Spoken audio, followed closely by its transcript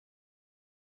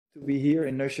to be here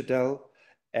in Neuchâtel.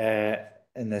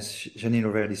 And as Janine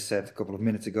already said a couple of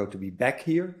minutes ago, to be back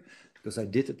here, because I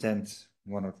did attend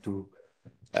one or two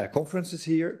conferences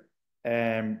here.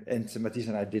 And Mathies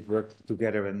and I did work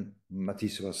together when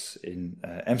Mathies was in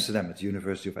Amsterdam, at the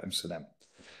University of Amsterdam.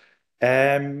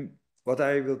 What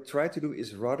I will try to do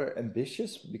is rather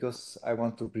ambitious, because I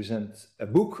want to present a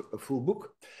book, a full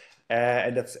book,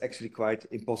 and that's actually quite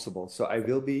impossible. So I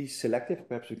will be selective.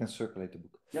 Perhaps we can circulate the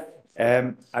book.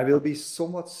 Yeah. I will be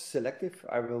somewhat selective.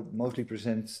 I will mostly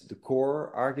present the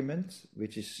core argument,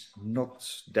 which is not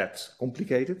that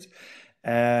complicated.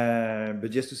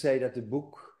 But just to say that the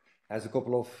book has a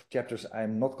couple of chapters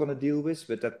I'm not going to deal with,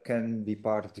 but that can be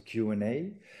part of the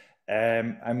Q&A.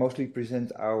 I mostly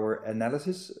present our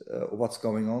analysis of what's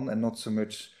going on, and not so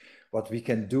much what we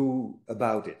can do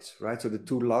about it, right? So the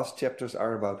two last chapters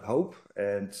are about hope,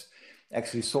 and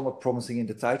actually somewhat promising in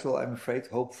the title, I'm afraid,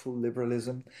 Hopeful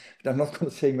Liberalism. But I'm not going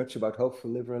to say much about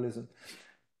Hopeful Liberalism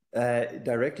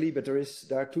directly, but there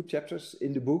are two chapters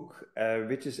in the book,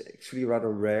 which is actually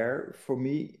rather rare for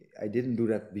me. I didn't do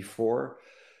that before,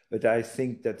 but I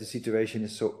think that the situation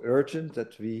is so urgent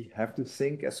that we have to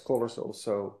think as scholars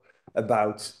also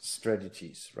about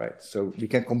strategies, right? So we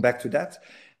can come back to that.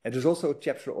 And there's also a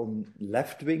chapter on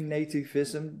left-wing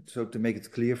nativism, so to make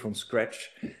it clear from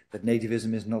scratch that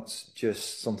nativism is not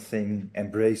just something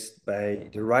embraced by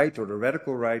the right or the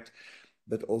radical right,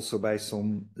 but also by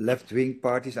some left-wing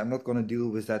parties. I'm not going to deal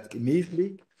with that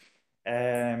immediately.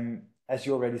 As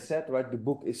you already said, right, the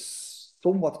book is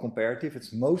somewhat comparative.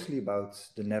 It's mostly about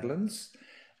the Netherlands,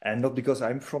 and not because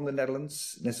I'm from the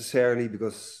Netherlands necessarily,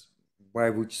 because why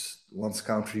would one's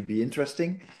country be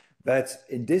interesting? But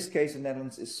in this case, the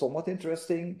Netherlands is somewhat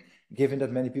interesting, given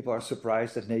that many people are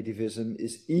surprised that nativism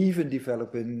is even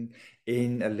developing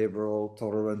in a liberal,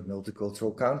 tolerant,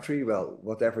 multicultural country. Well,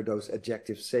 whatever those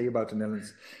adjectives say about the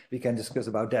Netherlands, we can discuss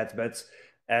about that. But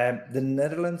the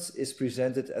Netherlands is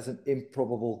presented as an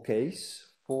improbable case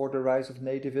for the rise of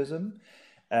nativism,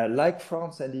 like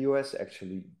France and the US,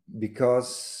 actually,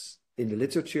 because in the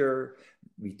literature,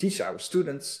 we teach our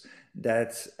students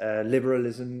that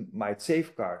liberalism might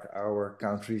safeguard our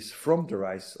countries from the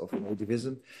rise of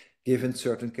nativism, given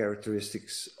certain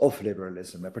characteristics of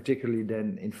liberalism, and particularly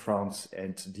then in France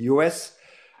and the US,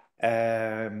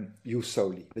 jus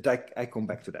soli. But I come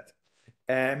back to that.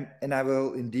 And I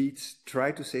will indeed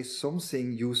try to say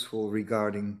something useful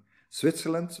regarding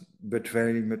Switzerland, but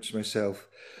very much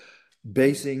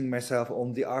basing myself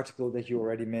on the article that you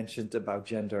already mentioned about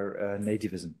gender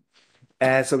nativism.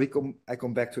 So I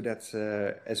come back to that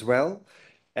as well.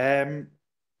 I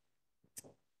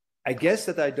guess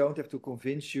that I don't have to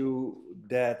convince you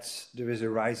that there is a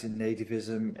rise in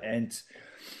nativism, and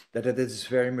that it is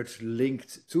very much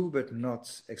linked to, but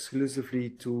not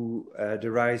exclusively to, the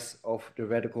rise of the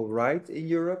radical right in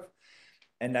Europe.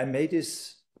 And I made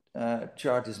this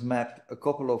chart, this map, a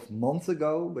couple of months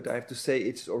ago, but I have to say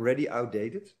it's already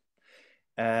outdated.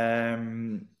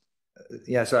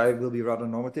 Yeah, so I will be rather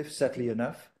normative, sadly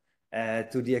enough,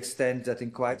 to the extent that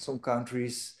in quite some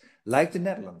countries, like the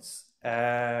Netherlands,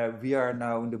 we are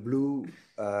now in the blue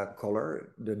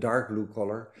color, the dark blue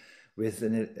color, with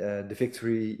the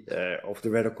victory of the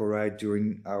radical right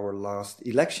during our last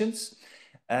elections.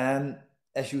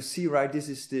 As you see, right, this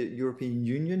is the European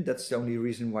Union. That's the only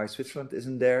reason why Switzerland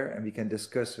isn't there, and we can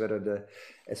discuss whether the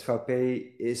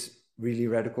SVP is really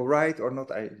radical right or not.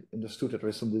 I understood that there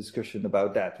is some discussion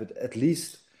about that, but at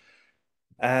least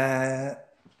there's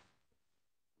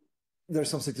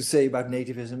something to say about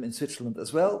nativism in Switzerland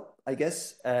as well, I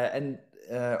guess. And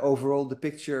overall, the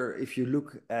picture, if you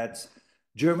look at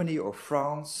Germany or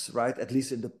France, right, at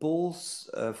least in the polls,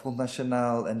 Front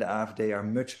National and the AfD are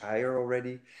much higher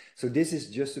already. So this is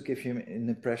just to give you an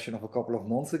impression of a couple of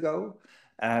months ago,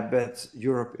 but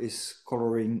Europe is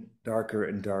coloring darker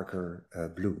and darker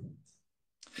blue.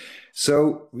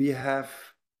 So we have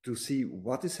to see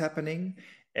what is happening.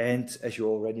 And as you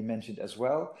already mentioned as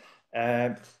well,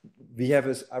 we have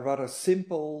a rather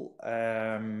simple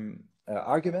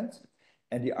argument.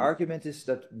 And the argument is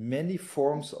that many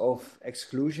forms of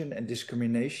exclusion and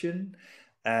discrimination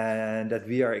that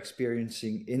we are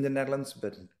experiencing in the Netherlands,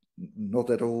 but not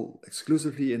at all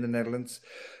exclusively in the Netherlands,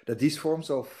 that these forms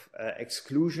of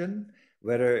exclusion,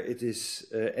 whether it is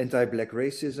anti-black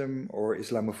racism or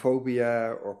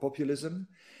Islamophobia or populism,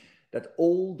 that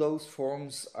all those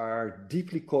forms are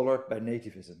deeply colored by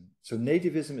nativism. So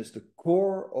nativism is the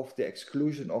core of the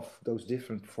exclusion of those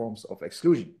different forms of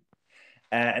exclusion.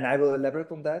 And I will elaborate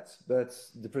on that, but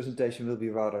the presentation will be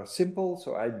rather simple.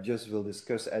 So I just will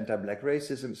discuss anti-Black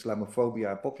racism,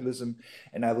 Islamophobia, and populism,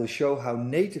 and I will show how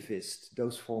nativist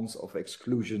those forms of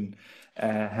exclusion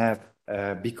have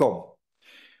become.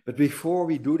 But before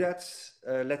we do that,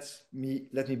 let me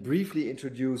briefly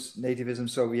introduce nativism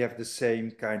so we have the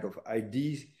same kind of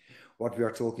idea what we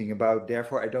are talking about.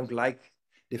 Therefore, I don't like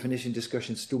definition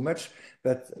discussions too much,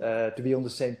 but to be on the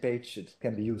same page, it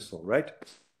can be useful, right?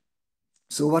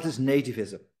 So what is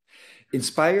nativism?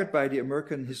 Inspired by the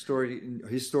American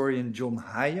historian John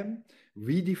Hayem,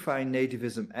 we define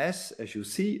nativism as you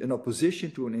see, an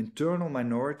opposition to an internal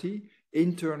minority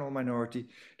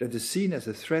that is seen as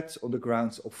a threat on the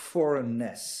grounds of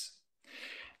foreignness.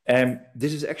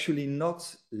 This is actually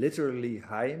not literally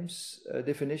Hayem's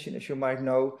definition, as you might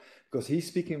know, because he's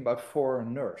speaking about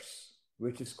foreigners,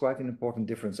 which is quite an important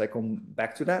difference. I come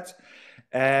back to that.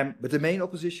 But the main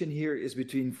opposition here is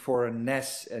between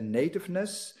foreignness and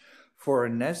nativeness.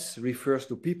 Foreignness refers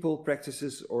to people,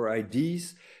 practices, or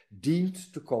ideas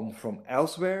deemed to come from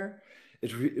elsewhere.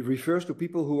 It refers to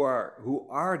people who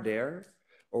are there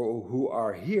or who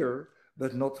are here,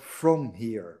 but not from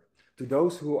here. To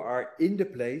those who are in the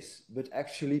place, but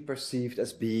actually perceived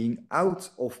as being out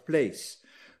of place.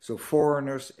 So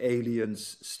foreigners,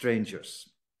 aliens, strangers.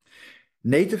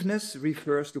 Nativeness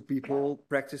refers to people,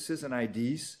 practices, and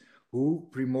ideas who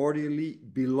primordially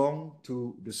belong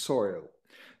to the soil.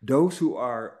 Those who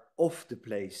are of the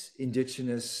place,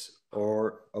 indigenous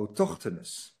or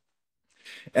autochthonous.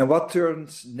 And what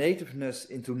turns nativeness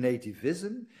into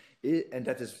nativism, and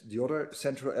that is the other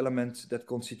central element that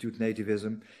constitutes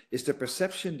nativism, is the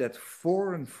perception that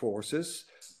foreign forces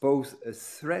pose a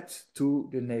threat to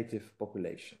the native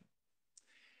population.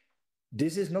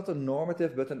 This is not a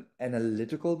normative but an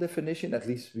analytical definition, at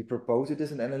least we propose it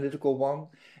as an analytical one,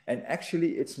 and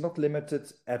actually it's not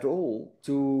limited at all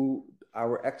to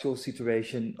our actual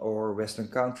situation or Western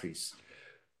countries.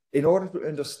 In order to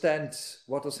understand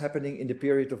what was happening in the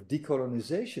period of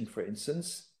decolonization, for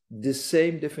instance, the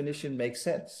same definition makes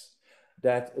sense.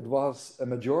 That it was a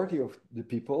majority of the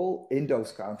people in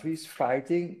those countries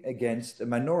fighting against a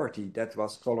minority that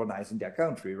was colonizing their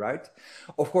country, right?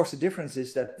 Of course, the difference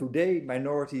is that today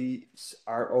minorities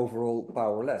are overall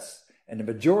powerless and the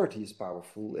majority is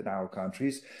powerful in our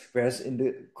countries, whereas in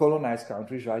the colonized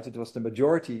countries, right, it was the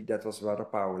majority that was rather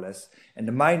powerless and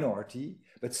the minority,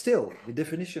 but still the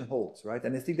definition holds, right?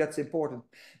 And I think that's important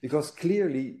because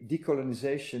clearly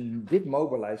decolonization did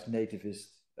mobilize nativist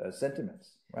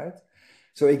sentiments, right?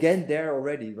 So again, there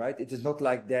already, right, it is not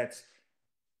like that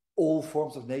all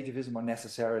forms of nativism are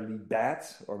necessarily bad,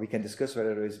 or we can discuss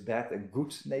whether there is bad and good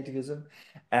nativism,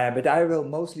 but I will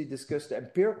mostly discuss the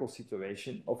empirical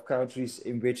situation of countries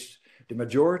in which the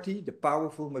majority, the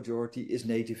powerful majority, is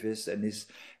nativist and is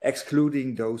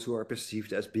excluding those who are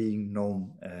perceived as being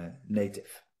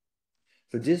non-native.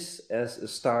 So this as a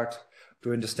start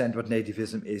to understand what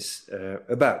nativism is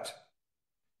about.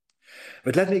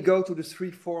 But let me go to the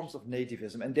three forms of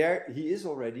nativism. And there he is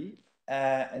already,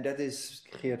 and that is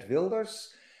Geert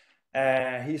Wilders.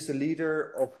 He's the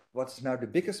leader of what's now the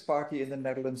biggest party in the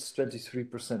Netherlands,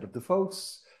 23% of the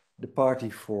votes, the Party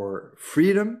for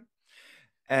Freedom.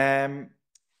 Of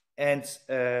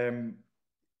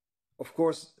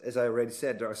course, as I already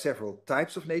said, there are several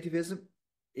types of nativism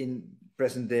in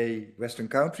present-day Western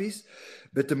countries,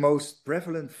 but the most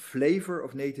prevalent flavor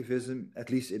of nativism,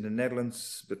 at least in the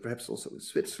Netherlands, but perhaps also in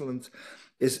Switzerland,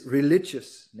 is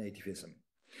religious nativism,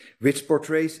 which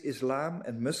portrays Islam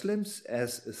and Muslims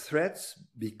as threats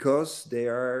because they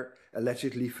are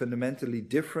allegedly fundamentally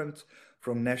different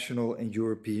from national and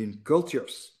European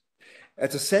cultures.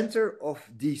 At the center of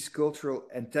these cultural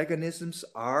antagonisms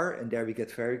are, and there we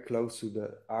get very close to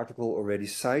the article already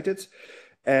cited,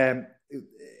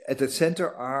 at the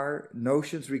center are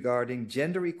notions regarding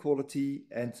gender equality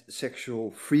and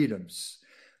sexual freedoms.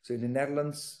 So in the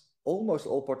Netherlands, almost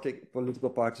all political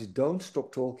parties don't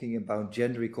stop talking about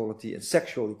gender equality and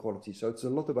sexual equality. So it's a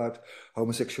lot about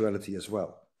homosexuality as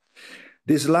well.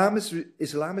 Islam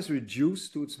is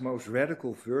reduced to its most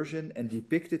radical version and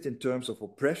depicted in terms of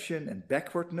oppression and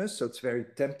backwardness. So it's very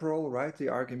temporal, right, the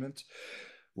argument.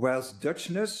 Whilst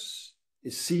Dutchness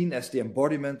is seen as the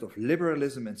embodiment of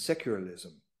liberalism and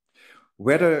secularism.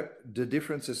 Whether the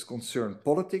differences concern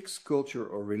politics, culture,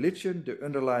 or religion, the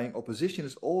underlying opposition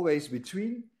is always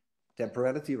between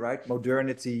temporality, right,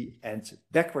 modernity, and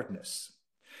backwardness.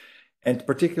 And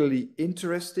particularly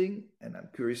interesting, and I'm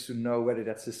curious to know whether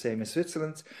that's the same in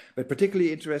Switzerland, but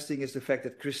particularly interesting is the fact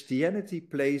that Christianity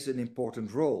plays an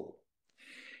important role.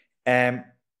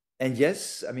 And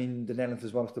yes, I mean, the Netherlands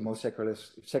is one of the most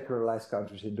secularized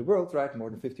countries in the world, right? More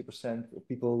than 50% of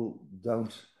people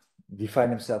don't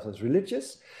define themselves as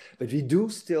religious, but we do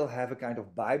still have a kind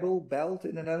of Bible belt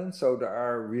in the Netherlands. So there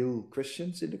are real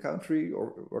Christians in the country,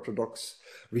 or Orthodox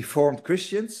Reformed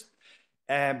Christians,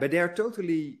 but they are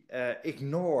totally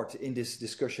ignored in this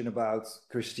discussion about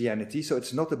Christianity. So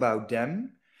it's not about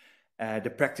them,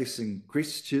 the practicing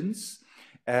Christians.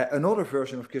 Another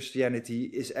version of Christianity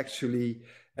is actually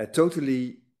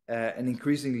totally and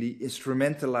increasingly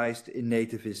instrumentalized in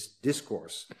nativist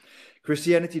discourse.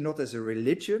 Christianity not as a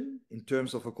religion in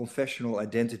terms of a confessional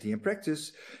identity and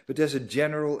practice, but as a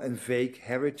general and vague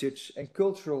heritage and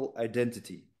cultural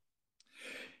identity.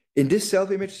 In this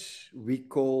self-image we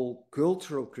call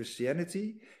cultural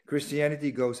Christianity.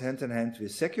 Christianity goes hand in hand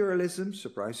with secularism,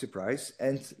 surprise, surprise,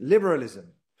 and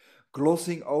liberalism,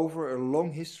 glossing over a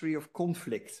long history of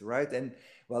conflict, right? And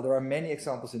well, there are many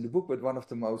examples in the book, but one of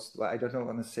the most, well, I don't know, I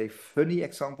want to say funny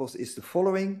examples is the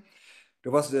following.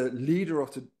 There was the leader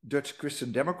of the Dutch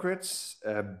Christian Democrats,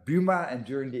 Buma, and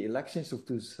during the elections of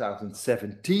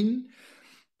 2017,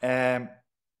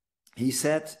 he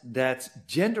said that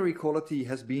gender equality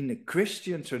has been a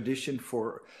Christian tradition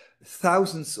for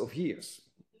thousands of years,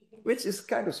 which is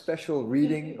kind of special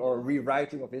reading or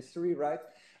rewriting of history, right?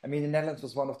 I mean, the Netherlands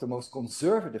was one of the most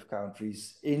conservative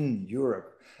countries in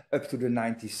Europe up to the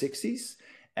 1960s,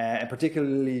 and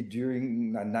particularly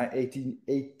during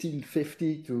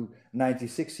 1850 to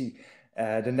 1960,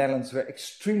 the Netherlands were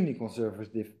extremely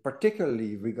conservative,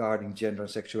 particularly regarding gender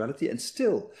and sexuality. And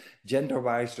still,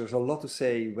 gender-wise, there's a lot to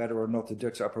say whether or not the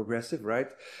Dutch are progressive, right?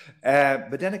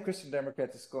 But then a Christian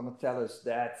Democrat is going to tell us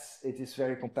that it is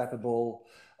very compatible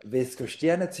with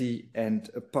Christianity and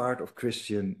a part of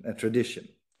Christian tradition.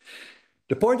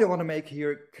 The point I want to make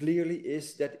here clearly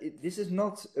is that this is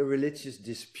not a religious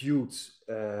dispute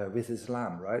with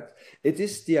Islam, right? It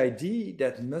is the idea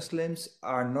that Muslims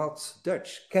are not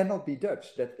Dutch, cannot be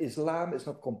Dutch, that Islam is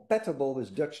not compatible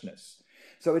with Dutchness.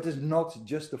 So it is not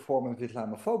just a form of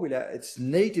Islamophobia, it's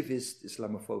nativist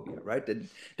Islamophobia, right? And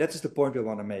that is the point I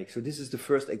want to make. So this is the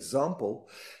first example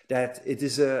that it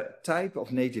is a type of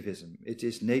nativism. It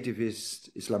is nativist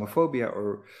Islamophobia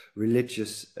or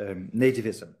religious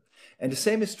nativism. And the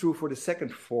same is true for the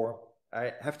second form.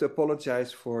 I have to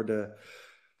apologize for the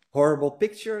horrible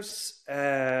pictures,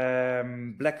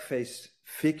 blackface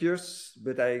figures,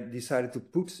 but I decided to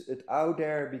put it out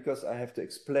there because I have to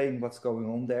explain what's going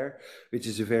on there, which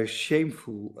is a very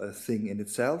shameful thing in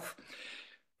itself.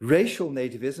 Racial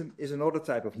nativism is another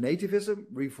type of nativism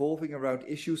revolving around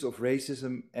issues of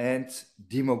racism and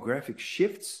demographic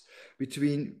shifts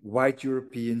between white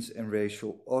Europeans and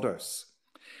racial others.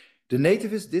 The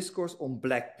nativist discourse on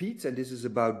Black Pete, and this is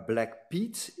about Black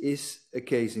Pete, is a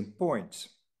case in point.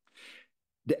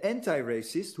 The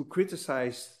anti-racist who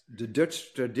criticized the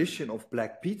Dutch tradition of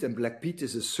Black Pete, and Black Pete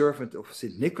is a servant of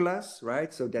St. Nicholas,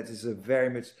 right? So that is a very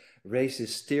much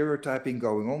racist stereotyping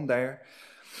going on there.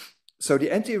 So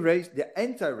the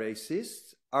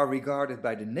anti-racists are regarded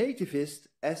by the nativists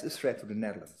as a threat to the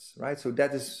Netherlands, right? So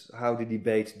that is how the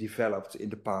debate developed in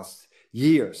the past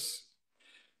years.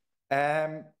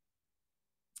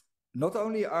 Not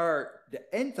only are the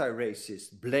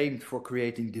anti-racists blamed for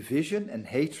creating division and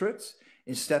hatred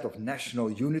instead of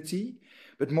national unity,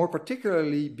 but more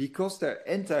particularly because their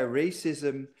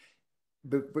anti-racism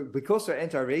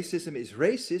is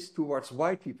racist towards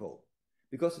white people.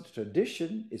 Because the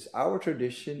tradition is our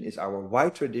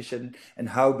white tradition, and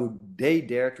how do they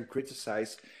dare to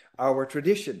criticize our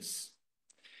traditions?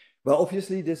 Well,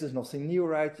 obviously, this is nothing new,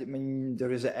 right? I mean,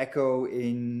 there is an echo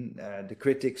in the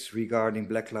critics regarding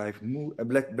Black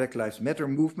Lives Matter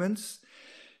movements.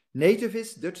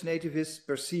 Dutch nativists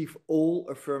perceive all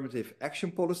affirmative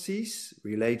action policies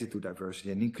related to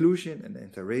diversity and inclusion and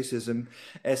anti-racism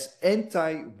as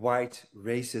anti-white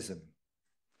racism.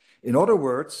 In other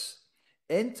words,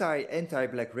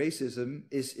 anti-black racism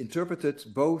is interpreted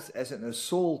both as an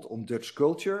assault on Dutch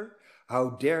culture,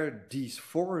 how dare these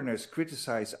foreigners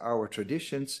criticize our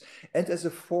traditions, and as a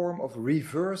form of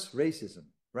reverse racism,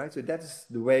 right? So that is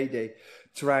the way they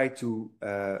try to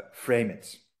frame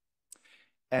it.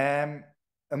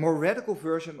 A more radical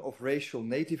version of racial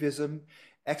nativism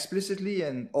explicitly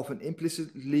and often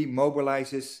implicitly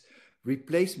mobilizes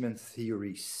replacement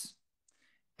theories.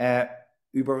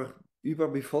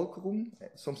 Überbevölkerung,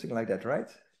 something like that,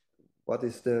 right? What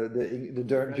is the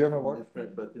German word?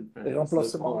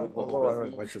 Remplacement.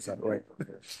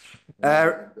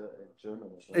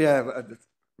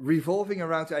 Revolving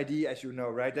around the idea, as you know,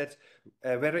 right, that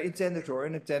whether intended or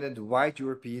unintended, white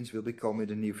Europeans will become in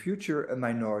the near future a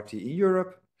minority in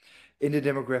Europe in the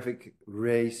demographic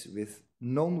race with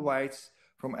non-whites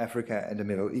from Africa and the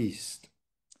Middle East.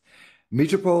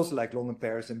 Metropoles like London,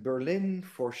 Paris, and Berlin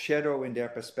foreshadow in their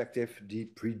perspective the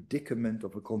predicament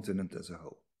of a continent as a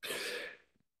whole.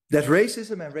 That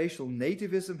racism and racial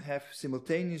nativism have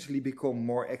simultaneously become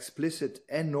more explicit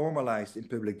and normalized in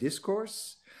public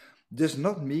discourse does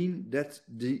not mean that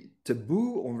the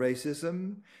taboo on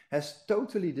racism has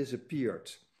totally disappeared.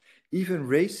 Even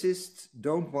racists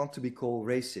don't want to be called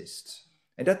racist.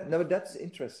 And that's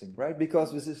interesting, right?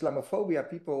 Because with Islamophobia,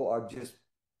 people are just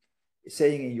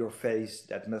saying in your face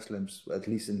that Muslims, at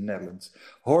least in the Netherlands,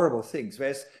 horrible things.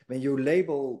 Whereas when you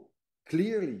label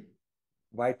clearly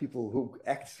white people who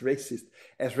act racist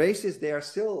as racist, they are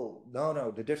still,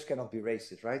 no, the Dutch cannot be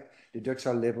racist, right? The Dutch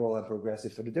are liberal and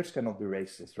progressive, so the Dutch cannot be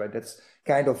racist, right? That's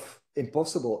kind of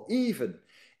impossible, even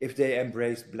if they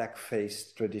embrace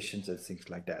black-faced traditions and things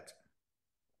like that.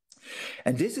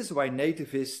 And this is why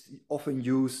nativists often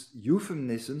use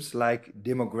euphemisms like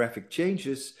demographic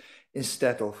changes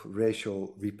instead of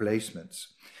racial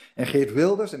replacements. And Geert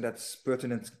Wilders, and that's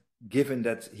pertinent given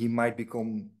that he might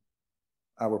become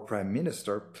our prime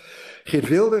minister, Geert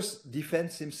Wilders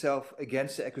defends himself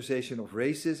against the accusation of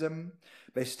racism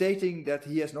by stating that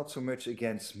he has not so much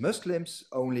against Muslims,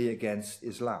 only against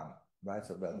Islam, right?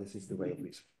 So, well, this is the way of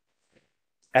reason.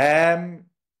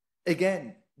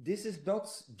 Again, this is not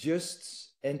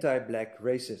just anti-black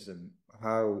racism,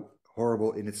 how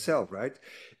horrible in itself, right?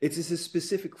 It is a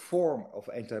specific form of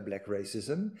anti-black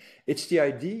racism. It's the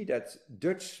idea that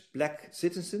Dutch black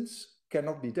citizens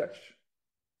cannot be Dutch.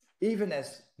 Even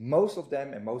as most of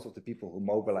them and most of the people who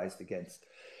mobilized against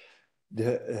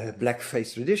the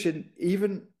blackface tradition,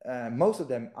 even most of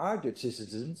them are Dutch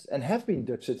citizens and have been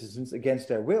Dutch citizens against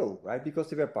their will, right? Because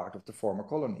they were part of the former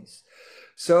colonies.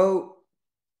 So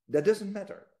that doesn't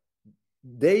matter.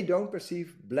 They don't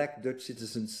perceive black Dutch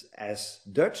citizens as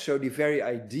Dutch. So the very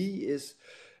idea is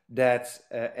that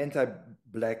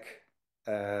anti-black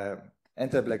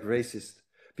racist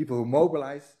people who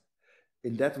mobilize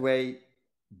in that way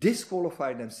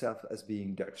disqualify themselves as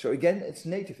being Dutch. So again, it's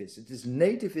nativist. It is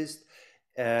nativist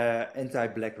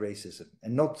anti-black racism,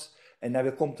 and I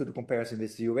will come to the comparison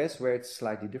with the US where it's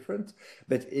slightly different.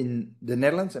 But in the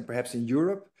Netherlands and perhaps in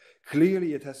Europe,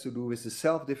 clearly it has to do with the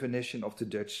self-definition of the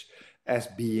Dutch as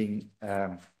being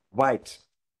white.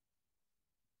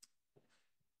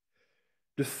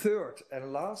 The third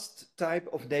and last type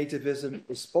of nativism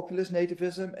is populist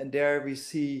nativism, and there we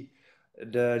see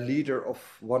the leader of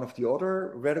one of the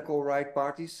other radical right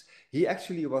parties. He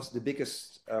actually was the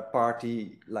biggest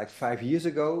party like 5 years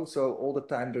ago, so all the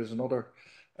time there's another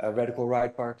radical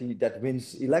right party that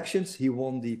wins elections. He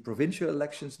won the provincial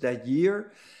elections that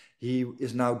year. He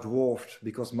is now dwarfed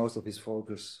because most of his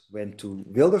focus went to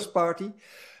Wilders' party.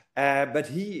 But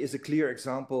he is a clear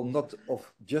example not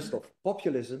of just of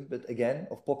populism, but again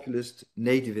of populist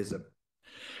nativism.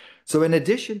 So in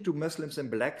addition to Muslims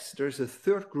and blacks, there's a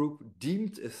third group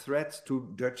deemed a threat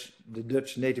to the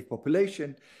Dutch native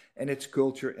population and its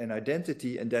culture and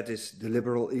identity, and that is the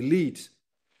liberal elite.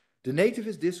 The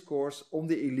nativist discourse on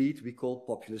the elite we call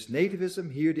populist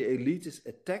nativism. Here the elite is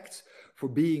attacked for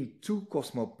being too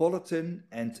cosmopolitan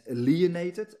and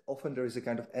alienated. Often there is a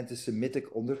kind of anti-Semitic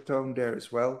undertone there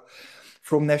as well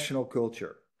from national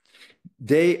culture.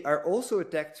 They are also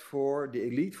attacked for the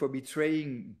elite for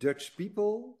betraying Dutch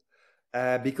people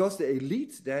because the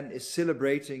elite then is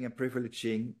celebrating and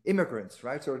privileging immigrants,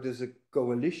 right? So there's a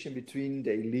coalition between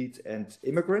the elite and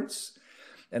immigrants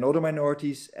and other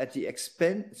minorities at the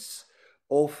expense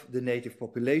of the native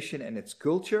population and its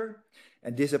culture.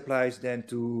 And this applies then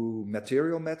to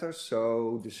material matters.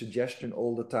 So the suggestion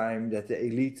all the time that the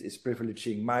elite is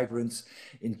privileging migrants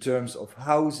in terms of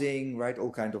housing, right?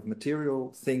 All kinds of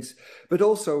material things, but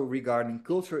also regarding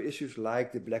cultural issues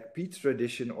like the Black Pete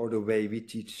tradition or the way we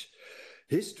teach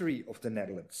history of the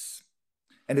Netherlands.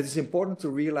 And it is important to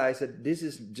realize that this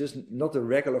is just not a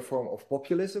regular form of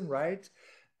populism, right?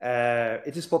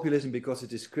 It is populism because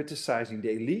it is criticizing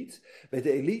the elite, but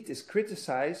the elite is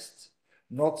criticized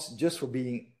not just for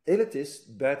being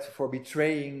elitist, but for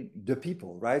betraying the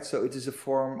people, right? So it is a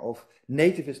form of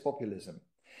nativist populism.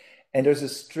 And there's a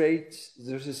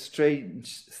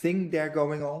strange thing there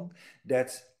going on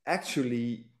that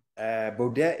actually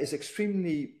Baudet is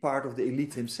extremely part of the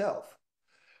elite himself.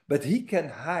 But he can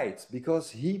hide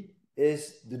because he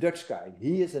is the Dutch guy.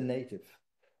 He is a native.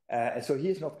 And so he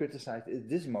is not criticized at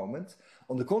this moment.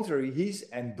 On the contrary, he's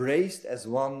embraced as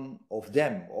one of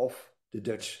them, of the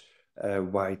Dutch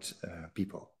white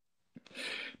people.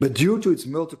 But due to its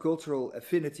multicultural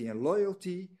affinity and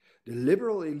loyalty, the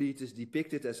liberal elite is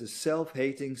depicted as a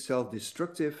self-hating,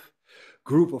 self-destructive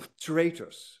group of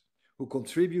traitors who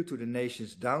contribute to the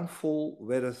nation's downfall,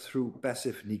 whether through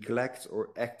passive neglect or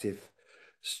active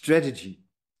strategy.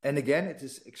 And again, it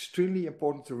is extremely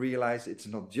important to realize it's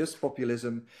not just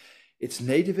populism, it's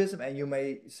nativism. And you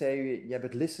may say, yeah,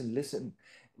 but listen,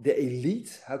 the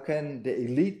elite, how can the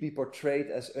elite be portrayed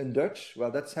as un-Dutch?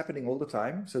 Well, that's happening all the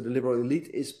time. So the liberal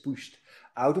elite is pushed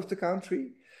out of the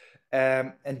country.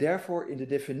 And therefore, in the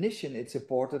definition, it's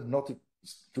important not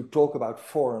to talk about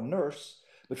foreigners,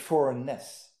 but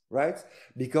foreignness, right?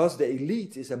 Because the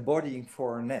elite is embodying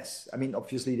foreignness. I mean,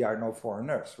 obviously there are no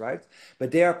foreigners, right?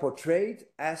 But they are portrayed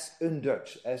as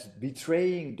un-Dutch, as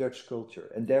betraying Dutch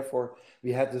culture. And therefore,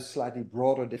 we have this slightly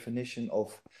broader definition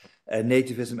of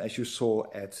nativism, as you saw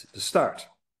at the start.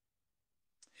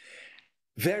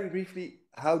 Very briefly,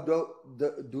 how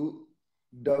do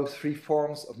those three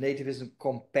forms of nativism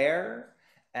compare?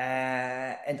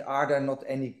 And are there not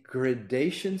any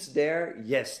gradations there?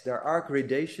 Yes, there are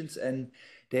gradations, and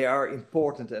they are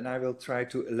important, and I will try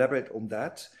to elaborate on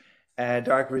that.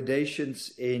 There are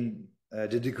gradations in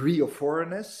the degree of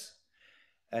foreignness,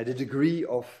 the degree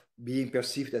of being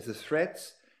perceived as a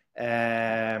threat,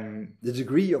 the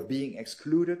degree of being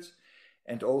excluded,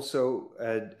 and also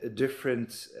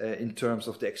different in terms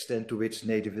of the extent to which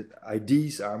native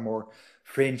ideas are more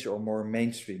fringe or more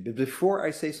mainstream. But before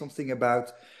I say something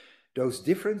about those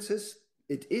differences,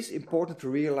 it is important to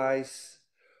realize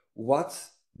what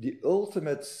the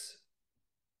ultimate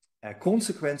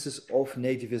consequences of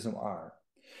nativism are.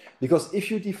 Because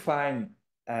if you define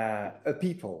a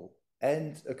people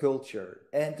and a culture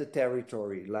and a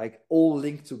territory like all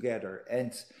linked together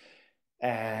and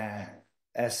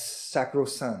as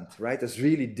sacrosanct, right? As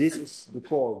really, this is the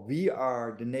core. We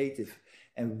are the native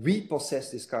and we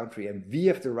possess this country and we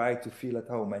have the right to feel at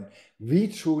home and we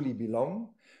truly belong.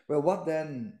 Well, what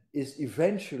then is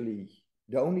eventually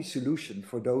the only solution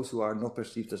for those who are not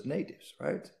perceived as natives,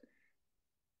 right?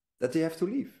 That they have to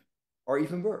leave, or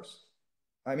even worse.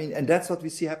 I mean, and that's what we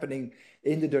see happening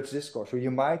in the Dutch discourse. So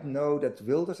you might know that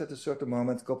Wilders at a certain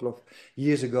moment, a couple of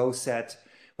years ago, said,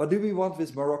 what do we want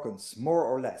with Moroccans, more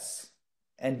or less?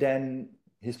 And then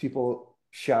his people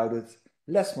shouted,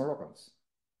 less Moroccans.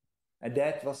 And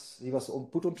he was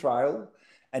put on trial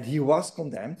and he was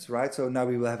condemned, right? So now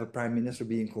we will have a prime minister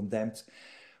being condemned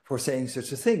for saying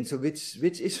such a thing. So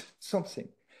which is something.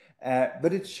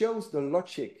 But it shows the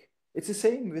logic. It's the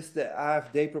same with the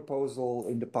AfD proposal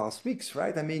in the past weeks,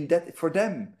 right? I mean, that for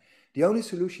them, the only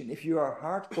solution, if you are a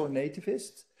hardcore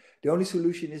nativist, the only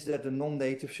solution is that the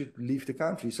non-native should leave the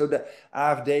country. So the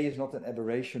AfD is not an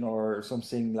aberration or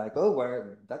something like, oh,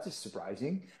 well, that is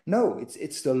surprising. No,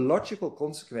 it's the logical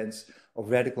consequence of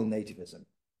radical nativism.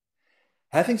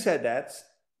 Having said that,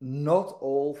 not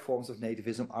all forms of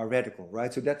nativism are radical,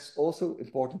 right? So that's also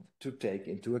important to take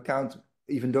into account,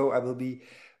 even though I will be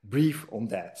brief on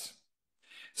that.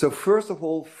 So first of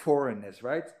all, foreignness,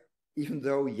 right? Even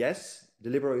though, yes, the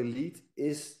liberal elite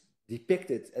is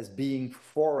depicted as being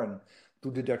foreign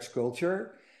to the Dutch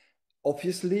culture,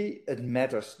 obviously it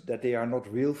matters that they are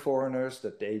not real foreigners,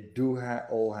 that they do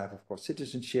all have, of course,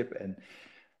 citizenship and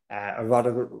a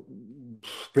rather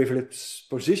privileged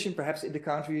position perhaps in the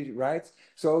country, right?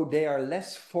 So they are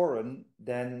less foreign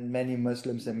than many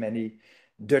Muslims and many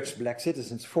Dutch black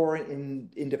citizens, foreign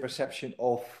in the perception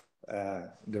of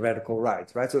the radical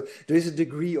right, right? So there is a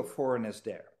degree of foreignness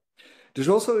there. There's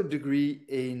also a degree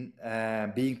in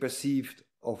being perceived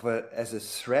as a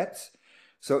threat.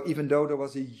 So even though there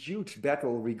was a huge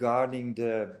battle regarding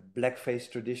the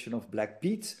blackface tradition of Black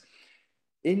Pete,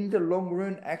 in the long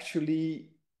run, actually,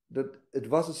 it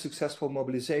was a successful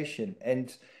mobilization,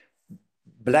 and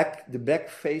the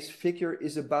blackface figure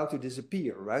is about to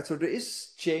disappear, right? So there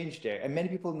is change there, and many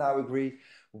people now agree,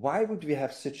 why would we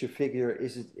have such a figure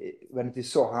when it is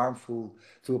so harmful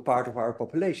to a part of our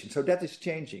population? So that is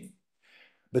changing.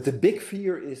 But the big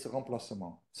fear is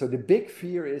remplacement. So the big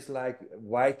fear is like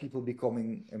white people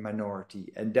becoming a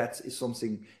minority, and that is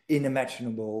something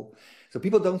unimaginable. So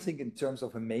people don't think in terms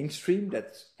of a mainstream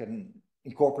that can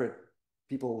incorporate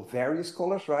people of various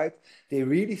colors, right? They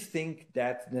really think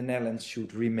that the Netherlands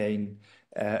should remain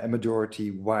a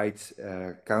majority white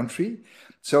country.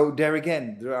 So there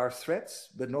again, there are threats,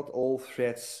 but not all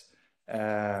threats.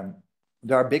 There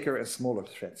are bigger and smaller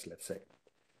threats, let's say.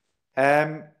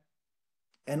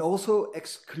 And also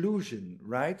exclusion,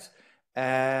 right,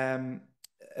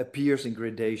 appears in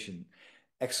gradation.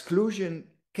 Exclusion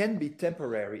can be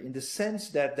temporary in the sense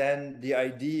that then the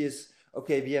idea is,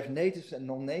 okay, we have natives and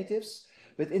non-natives,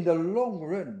 but in the long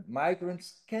run,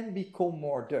 migrants can become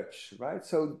more Dutch, right?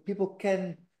 So people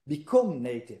can become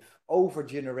native over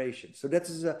generations. So that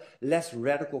is a less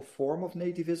radical form of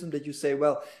nativism, that you say,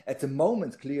 well, at the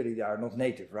moment, clearly they are not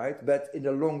native, right? But in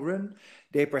the long run,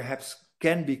 they perhaps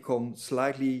can become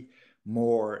slightly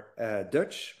more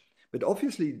Dutch. But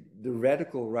obviously, the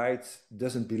radical right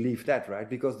doesn't believe that, right?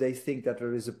 Because they think that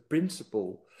there is a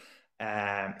principle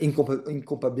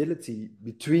incompatibility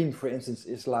between, for instance,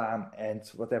 Islam and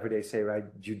whatever they say, right,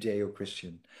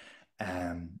 Judeo-Christian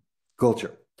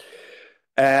culture.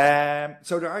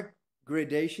 So there are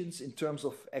gradations in terms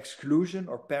of exclusion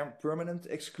or permanent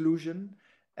exclusion,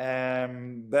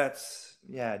 but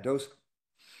yeah, those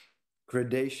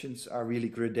gradations are really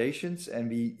gradations, and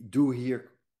we do hear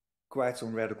quite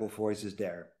some radical voices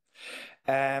there.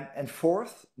 And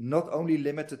fourth, not only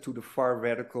limited to the far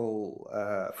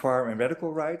and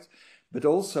radical right, but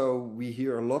also we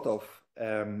hear a lot of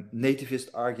nativist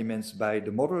arguments by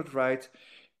the moderate right.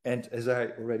 And as I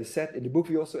already said, in the book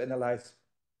we also analyze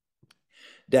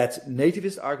that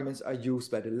nativist arguments are used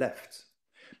by the left.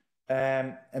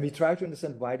 And we try to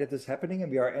understand why that is happening,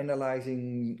 and we are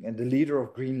analyzing the leader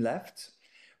of Green Left,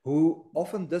 who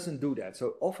often doesn't do that.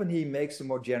 So often he makes a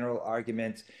more general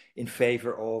argument in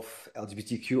favor of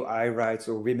LGBTQI rights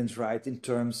or women's rights in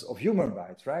terms of human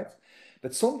rights, right?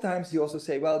 But sometimes he also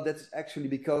say, well, that's actually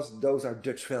because those are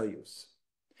Dutch values.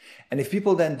 And if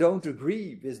people then don't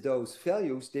agree with those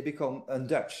values, they become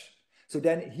un-Dutch. So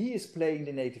then he is playing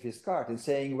the nativist card and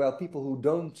saying, well, people who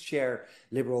don't share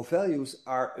liberal values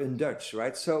are un-Dutch,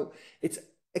 right? So it's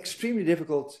extremely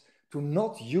difficult to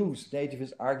not use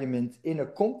nativist argument in a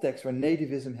context where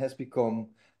nativism has become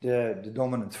the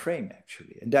dominant frame,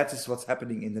 actually. And that is what's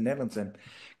happening in the Netherlands. I'm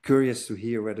curious to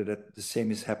hear whether that the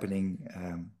same is happening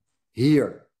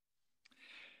here.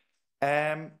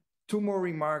 Two more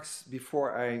remarks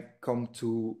before I come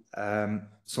to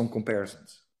some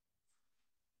comparisons.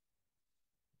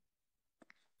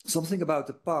 Something about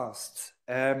the past.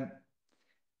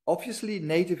 Obviously,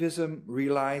 nativism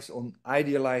relies on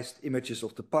idealized images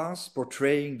of the past,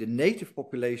 portraying the native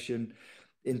population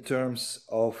in terms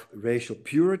of racial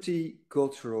purity,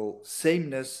 cultural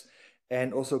sameness,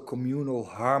 and also communal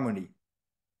harmony.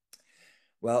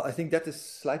 Well, I think that is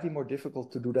slightly more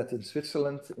difficult to do that in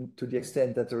Switzerland, to the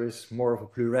extent that there is more of a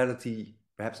plurality,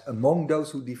 perhaps among those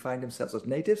who define themselves as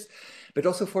natives. But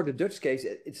also for the Dutch case,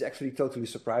 it's actually totally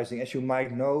surprising. As you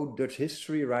might know, Dutch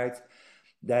history, right,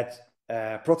 that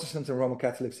Protestants and Roman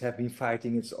Catholics have been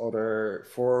fighting each other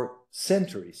for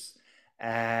centuries.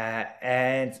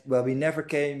 And well, we never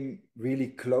came really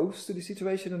close to the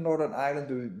situation in Northern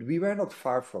Ireland. We were not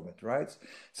far from it, right?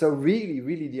 So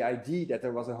really the idea that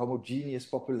there was a homogeneous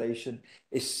population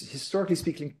is, historically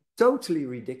speaking, totally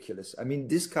ridiculous. I mean,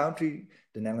 this country,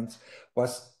 the Netherlands,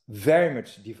 was very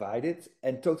much divided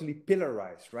and totally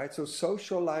pillarized, right? So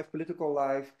social life, political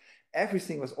life,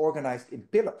 everything was organized in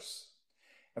pillars.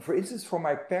 And for instance, for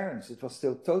my parents, it was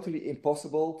still totally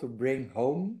impossible to bring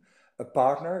home a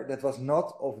partner that was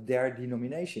not of their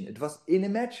denomination. It was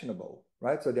unimaginable,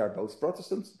 right? So they are both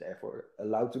Protestants, therefore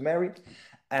allowed to marry.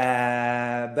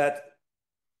 But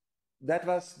that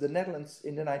was the Netherlands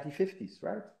in the 1950s,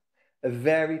 right? A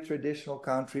very traditional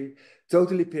country,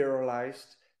 totally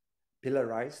pillarized.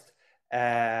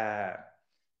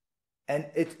 And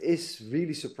it is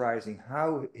really surprising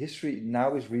how history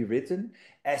now is rewritten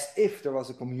as if there was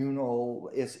a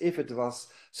communal, as if it was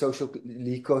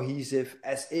socially cohesive,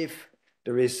 as if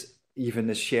there is even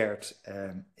a shared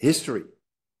history.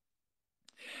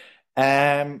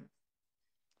 And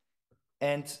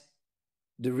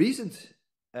the recent,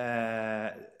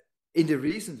 in the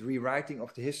recent rewriting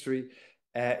of the history,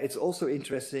 it's also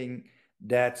interesting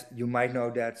that you might know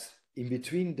that in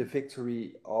between the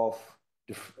victory of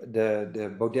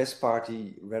the Baudet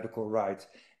party, radical right,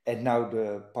 and now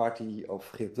the party of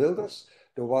Geert Wilders,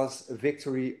 there was a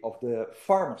victory of the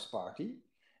Farmers' Party.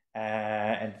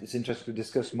 And it's interesting to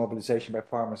discuss mobilization by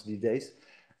farmers these days.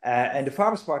 And the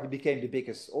Farmers' Party became the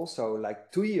biggest also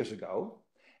like 2 years ago,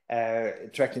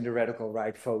 attracting the radical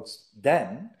right votes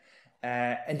then.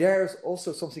 And there's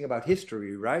also something about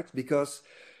history, right? Because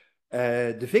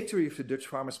the victory of the Dutch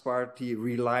Farmers' Party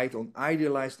relied on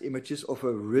idealized images of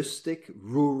a rustic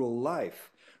rural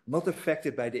life, not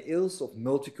affected by the ills of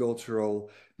multicultural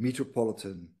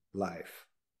metropolitan life.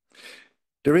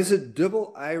 There is a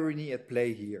double irony at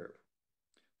play here.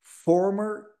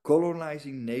 Former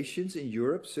colonizing nations in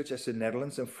Europe, such as the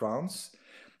Netherlands and France,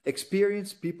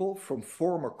 experienced people from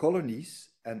former colonies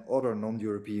and other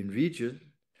non-European regions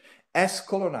as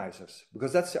colonizers,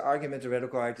 because that's the argument the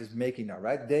radical right is making now,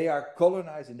 right? They are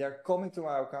colonizing, they're coming to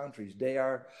our countries, they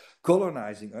are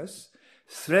colonizing us,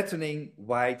 threatening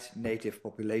white native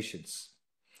populations.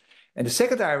 And the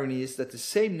second irony is that the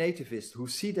same nativists who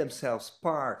see themselves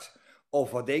part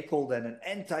of what they call then an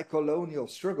anti-colonial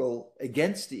struggle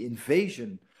against the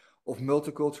invasion of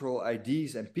multicultural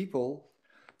ideas and people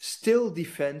still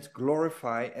defend,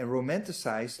 glorify, and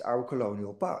romanticize our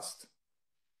colonial past.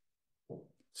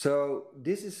 So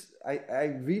this is, I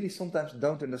really sometimes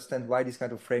don't understand why these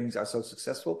kind of framings are so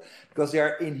successful, because they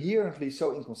are inherently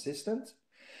so inconsistent.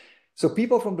 So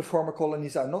people from the former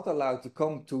colonies are not allowed to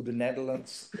come to the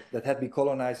Netherlands that had been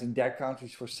colonizing their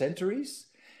countries for centuries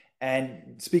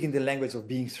and speaking the language of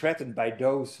being threatened by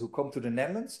those who come to the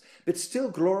Netherlands, but still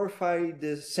glorify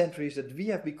the centuries that we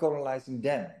have been colonizing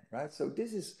them, right? So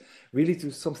this is really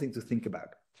something to think about.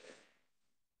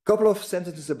 A couple of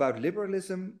sentences about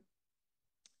liberalism.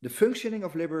 The functioning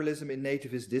of liberalism in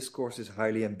nativist discourse is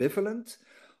highly ambivalent.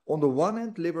 On the one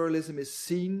hand, liberalism is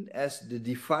seen as the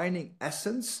defining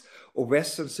essence of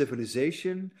Western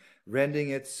civilization,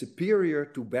 rendering it superior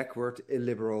to backward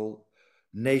illiberal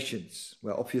nations.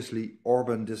 Well, obviously,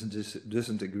 Orban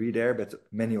doesn't agree there, but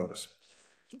many others.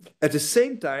 At the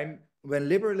same time, when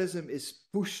liberalism is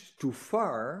pushed too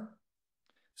far,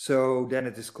 so then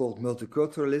it is called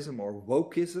multiculturalism or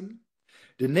wokeism,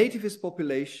 the nativist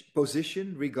population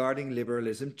position regarding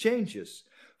liberalism changes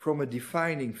from a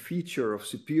defining feature of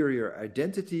superior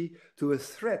identity to a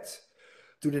threat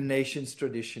to the nation's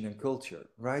tradition and culture,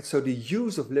 right? So the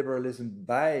use of liberalism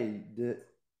by the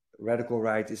radical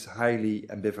right is highly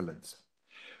ambivalent.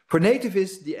 For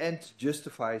nativists, the end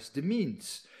justifies the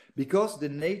means. Because the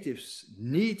natives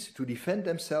need to defend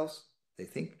themselves, they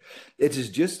think, it is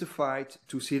justified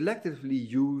to selectively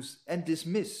use and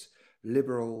dismiss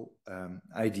liberal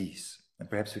ideas. And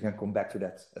perhaps we can come back to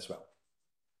that as well.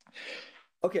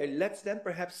 Okay, let's then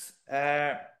perhaps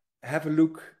have a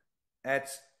look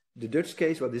at the Dutch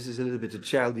case. Well, this is a little bit a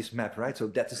childish map, right? So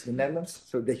that is the Netherlands,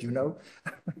 so that you know.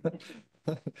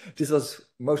 This was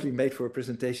mostly made for a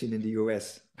presentation in the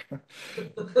US.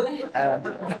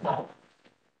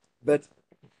 But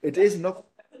it is not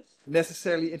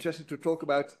necessarily interesting to talk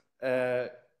about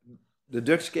the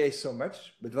Dutch case so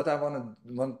much. But what I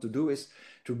want to do is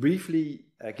to briefly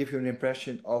give you an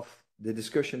impression of the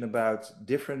discussion about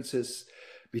differences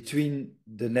between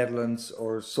the Netherlands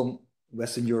or some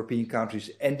Western European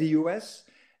countries and the US.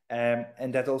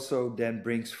 And that also then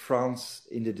brings France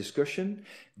in the discussion,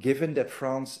 given that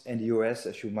France and the US,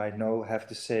 as you might know, have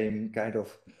the same kind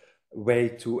of way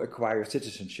to acquire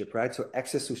citizenship, right? So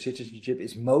access to citizenship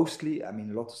is mostly, I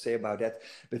mean, a lot to say about that,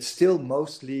 but still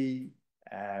mostly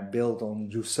built on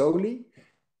jus soli,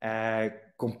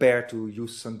 compared to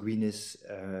jus sanguinis,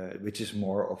 which is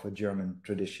more of a German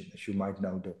tradition, as you might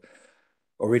know, the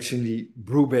originally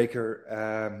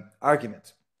Brubaker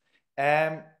argument.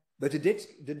 But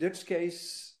the Dutch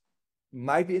case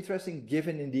might be interesting,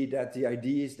 given indeed that the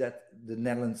idea is that the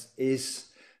Netherlands is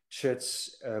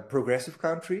such a progressive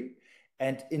country.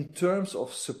 And in terms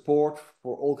of support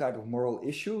for all kinds of moral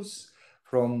issues,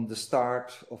 from the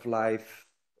start of life,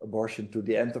 abortion, to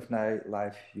the end of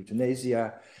life,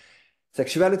 euthanasia,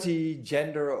 sexuality,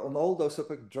 gender, on all those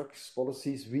drugs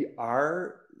policies, we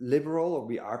are liberal or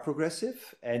we are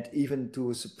progressive, and even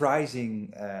to a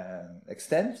surprising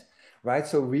extent, right?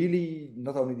 So really,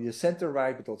 not only the center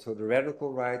right, but also the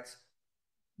radical right,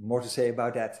 more to say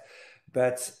about that,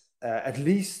 but at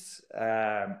least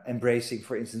embracing,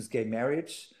 for instance, gay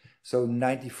marriage. So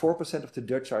 94% of the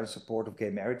Dutch are in support of gay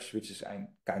marriage, which is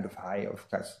kind of high, of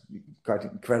course, quite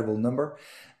an incredible number.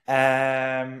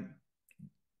 That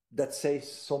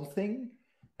says something,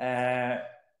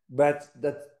 but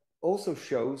that also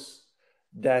shows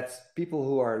that people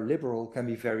who are liberal can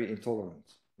be very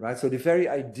intolerant, right? So the very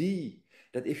idea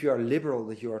that if you are liberal,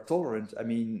 that you are tolerant, I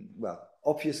mean, well,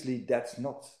 obviously that's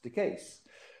not the case.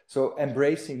 So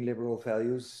embracing liberal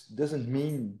values doesn't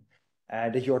mean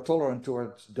that you're tolerant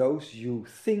towards those you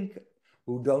think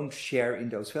who don't share in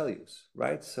those values,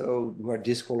 right? So you are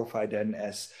disqualified then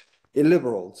as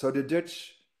illiberal. So the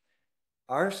Dutch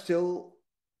are still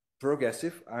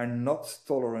progressive, are not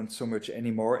tolerant so much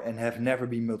anymore, and have never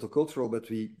been multicultural, but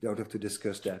we don't have to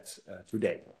discuss that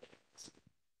today.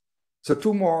 So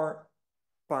 2 more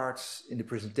parts in the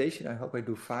presentation. I hope I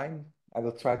do fine. I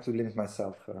will try to limit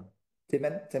myself 10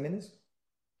 minutes.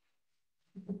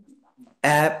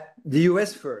 The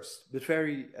US first, but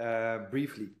very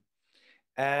briefly.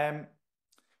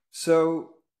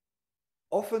 So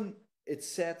often it's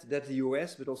said that the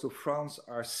US, but also France,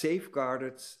 are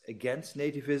safeguarded against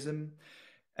nativism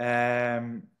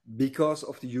because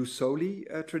of the jus soli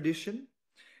tradition.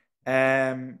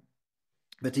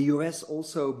 But the US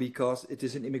also because it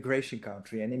is an immigration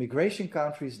country. And immigration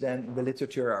countries then in the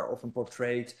literature are often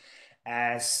portrayed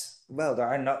as well, there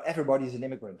are not, everybody is an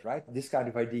immigrant, right? This kind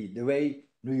of idea, the way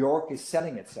New York is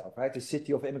selling itself, right? The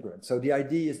city of immigrants. So the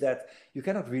idea is that you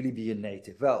cannot really be a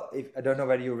native. Well, I don't know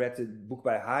whether you read the book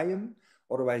by Hayem,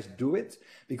 otherwise do it,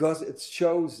 because it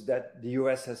shows that the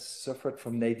US has suffered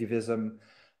from nativism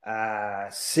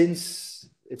since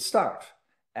its start.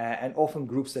 And often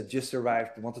groups that just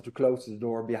arrived wanted to close the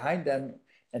door behind them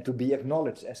and to be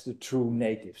acknowledged as the true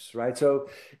natives, right? So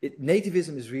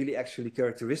nativism is really actually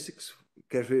characteristic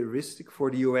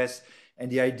for the US, and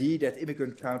the idea that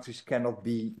immigrant countries cannot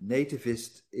be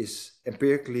nativist is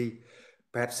empirically,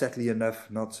 perhaps sadly enough,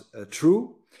 not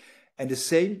true. And the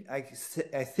same,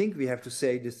 I think we have to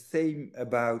say the same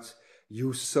about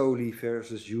jus soli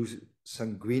versus jus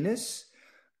sanguinis.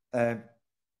 And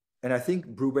I think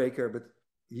Brubaker, but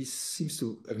he seems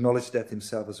to acknowledge that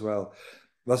himself as well,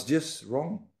 was just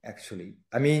wrong, actually.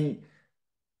 I mean,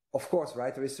 of course,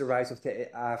 right, there is the rise of the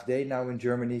AfD now in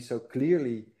Germany, so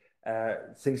clearly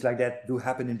things like that do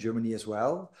happen in Germany as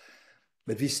well.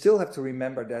 But we still have to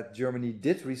remember that Germany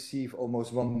did receive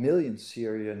almost 1 million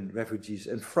Syrian refugees,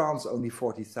 and France only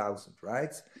 40,000,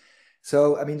 right?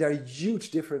 So, I mean, there are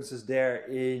huge differences there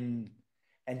in...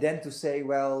 And then to say,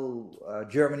 well,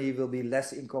 Germany will be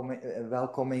less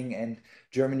welcoming, and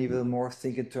Germany will more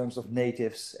think in terms of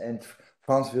natives, and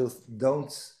France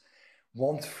don't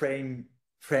want frame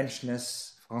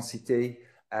Frenchness, francité,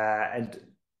 and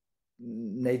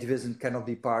nativism cannot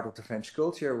be part of the French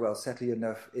culture. Well, sadly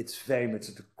enough, it's very much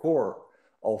at the core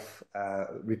of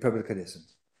republicanism,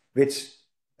 which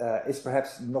is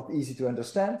perhaps not easy to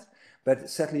understand, but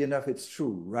sadly enough, it's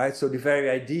true, right? So the very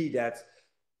idea that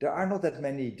there are not that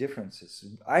many differences.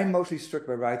 I'm mostly struck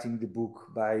by writing the book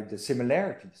by the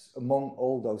similarities among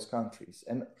all those countries,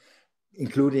 and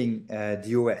including the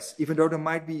US, even though there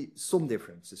might be some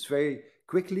differences. Very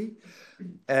quickly,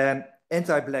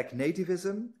 anti-Black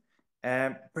nativism,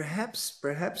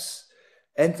 perhaps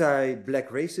anti-Black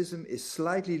racism is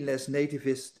slightly less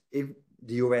nativist in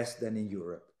the US than in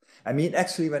Europe. I mean,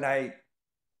 actually, when I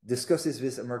discuss this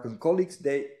with American colleagues,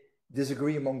 they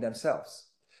disagree among themselves.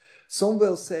 Some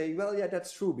will say, well, yeah,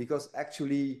 that's true, because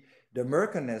actually the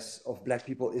Americanness of Black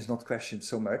people is not questioned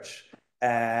so much.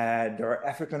 There are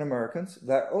African Americans.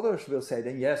 There others will say,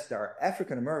 then yes, there are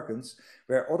African Americans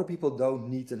where other people don't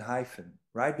need a hyphen,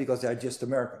 right? Because they're just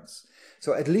Americans.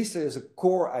 So at least there is a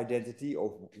core identity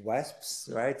of WASPs,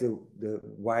 right? The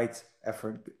white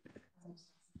African,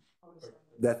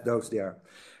 that those there.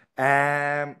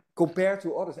 Compared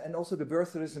to others, and also the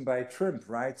birtherism by Trump,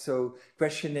 right? So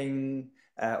questioning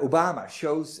Obama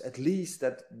shows at least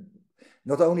that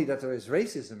not only that there is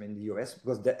racism in the US,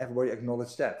 because everybody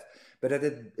acknowledged that, but that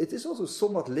it is also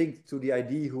somewhat linked to the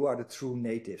idea who are the true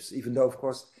natives, even though, of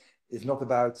course, it's not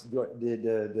about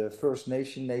the First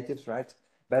Nation natives, right?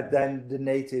 But then the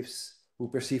natives who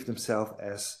perceive themselves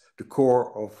as the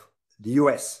core of the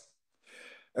US.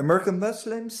 American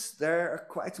Muslims, there are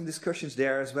quite some discussions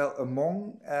there as well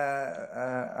among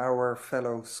our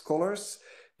fellow scholars.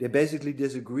 They basically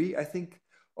disagree. I think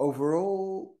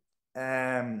overall,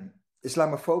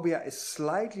 Islamophobia is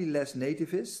slightly less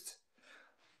nativist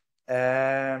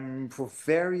for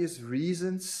various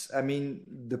reasons. I mean,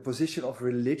 the position of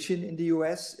religion in the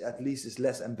US, at least, is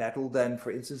less embattled than,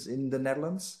 for instance, in the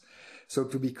Netherlands. So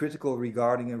to be critical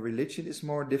regarding a religion is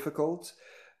more difficult.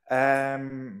 But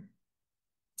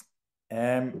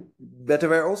there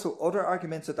were also other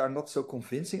arguments that are not so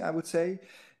convincing, I would say.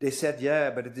 They said,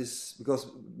 yeah, but it is because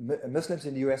Muslims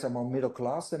in the US are more middle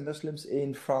class than Muslims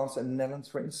in France and the Netherlands,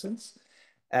 for instance.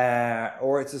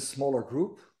 Or it's a smaller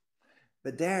group.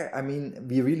 But there, I mean,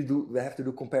 we have to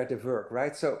do comparative work,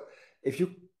 right? So if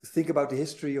you think about the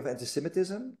history of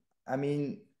anti-Semitism, I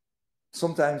mean,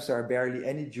 sometimes there are barely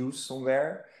any Jews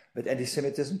somewhere, but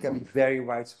anti-Semitism can be very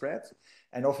widespread.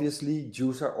 And obviously,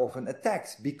 Jews are often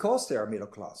attacked because they are middle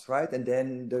class, right? And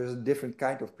then there's a different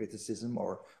kind of criticism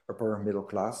or upper middle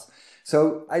class.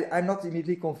 So I'm not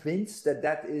immediately convinced that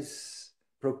that is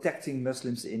protecting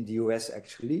Muslims in the US,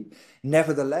 actually.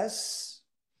 Nevertheless,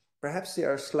 perhaps they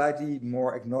are slightly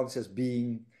more acknowledged as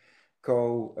being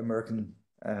co-American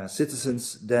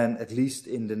citizens than at least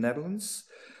in the Netherlands.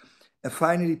 And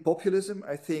finally, populism.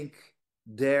 I think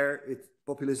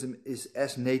populism is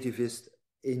as nativist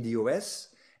in the US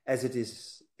as it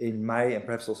is in my and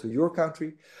perhaps also your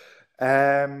country.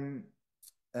 Trump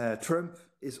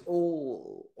is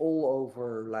all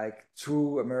over like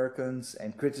true Americans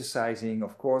and criticizing,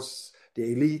 of course,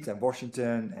 the elite and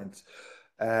Washington, and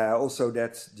also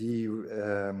that the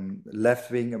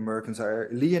left-wing Americans are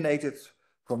alienated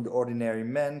from the ordinary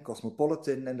man,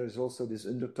 cosmopolitan, and there's also this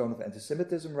undertone of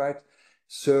anti-Semitism, right?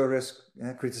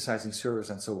 Criticizing Soros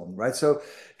and so on, right? So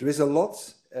there is a lot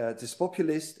it is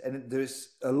populist, and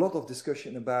there's a lot of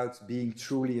discussion about being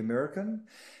truly American.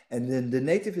 And then the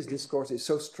nativist discourse is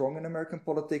so strong in American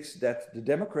politics that the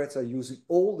Democrats are using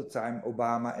all the time,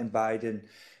 Obama and Biden,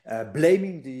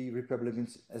 blaming the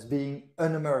Republicans as being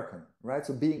un-American, right?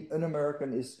 So being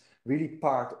un-American is really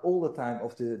part all the time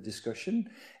of the discussion.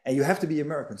 And you have to be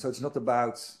American. So it's not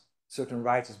about certain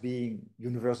rights as being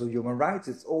universal human rights.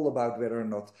 It's all about whether or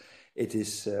not it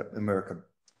is American.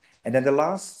 And then the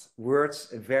last words,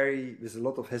 with a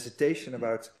lot of hesitation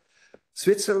about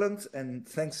Switzerland, and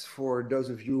thanks for those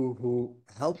of you who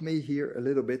helped me here a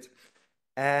little bit.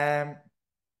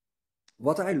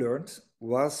 What I learned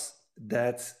was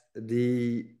that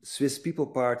the Swiss People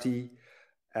Party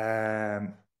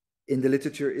in the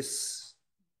literature is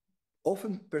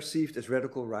often perceived as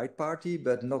radical right party,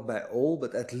 but not by all,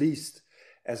 but at least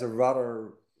as a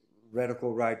rather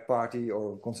radical right party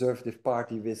or conservative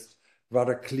party with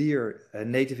rather clear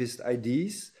nativist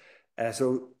ideas.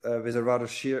 With a rather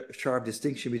sharp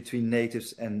distinction between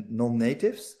natives and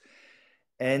non-natives.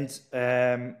 And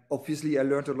obviously I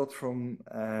learned a lot from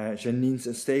Janine's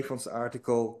and Stefan's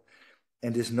article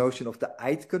and this notion of the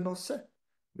Eidgenosse,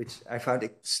 which I found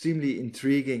extremely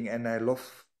intriguing, and I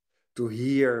love to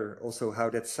hear also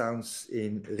how that sounds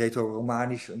in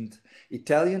Retro-Romanisch and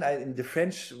Italian. In the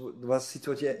French was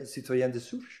citoyen de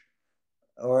souche,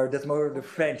 or that's more the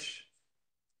French.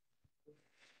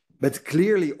 But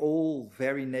clearly all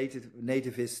very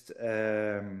nativist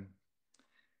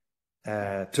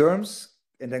terms,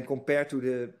 and then compared to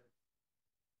the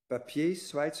papier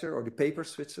Schweizer or the paper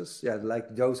Switzers,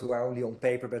 like those who are only on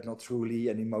paper but not truly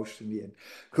and emotionally and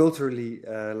culturally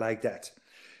like that.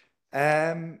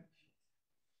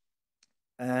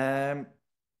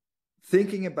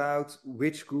 Thinking about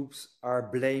which groups are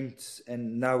blamed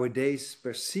and nowadays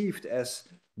perceived as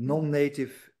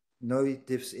non-natives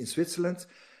in Switzerland,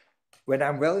 when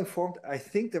I'm well informed, I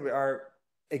think there are,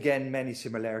 again, many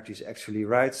similarities actually,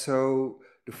 right? So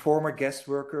the former guest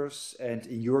workers, and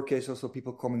in your case also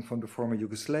people coming from the former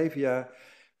Yugoslavia,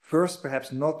 first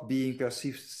perhaps not being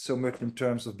perceived so much in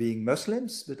terms of being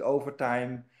Muslims, but over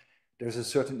time there's a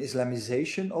certain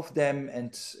Islamization of them,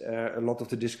 and a lot of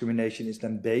the discrimination is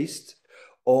then based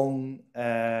on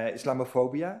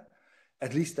Islamophobia.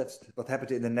 At least that's what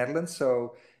happened in the Netherlands.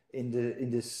 So in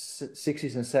the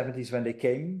 60s and 70s, when they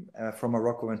came from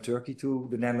Morocco and Turkey to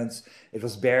the Netherlands, it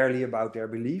was barely about their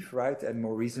belief, right? And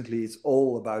more recently, it's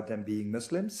all about them being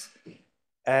Muslims.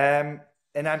 And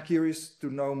I'm curious to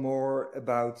know more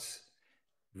about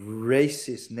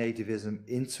racist nativism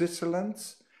in Switzerland,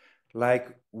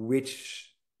 like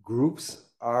which groups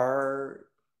are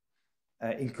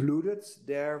included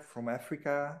there from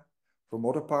Africa, from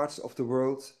other parts of the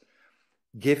world,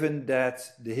 given that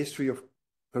the history of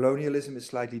colonialism is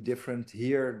slightly different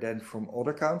here than from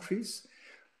other countries,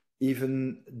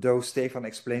 even though Stefan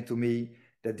explained to me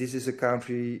that this is a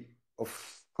country of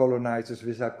colonizers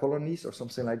without colonies or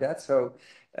something like that. So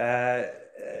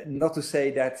not to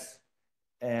say that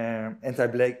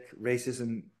anti-Black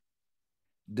racism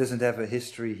doesn't have a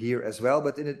history here as well,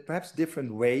 but in a perhaps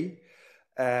different way.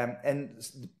 And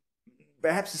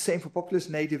perhaps the same for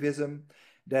populist nativism,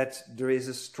 that there is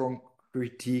a strong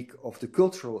critique of the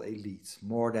cultural elite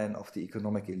more than of the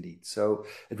economic elite. So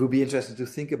it will be interesting to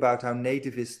think about how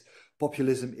nativist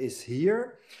populism is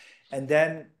here. And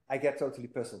then I get totally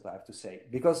puzzled, I have to say,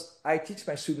 because I teach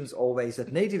my students always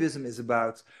that nativism is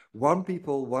about one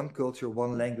people, one culture,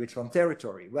 one language, one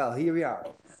territory. Well, here we are.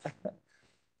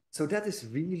 So that is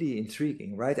really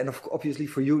intriguing, right? And obviously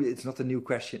for you, it's not a new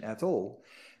question at all.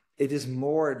 It is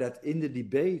more that in the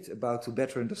debate about to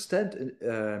better understand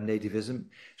nativism,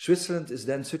 Switzerland is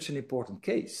then such an important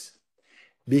case.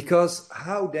 Because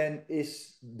how then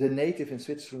is the native in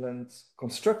Switzerland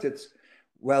constructed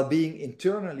while being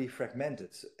internally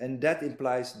fragmented? And that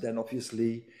implies then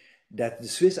obviously that the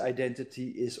Swiss identity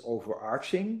is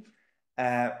overarching,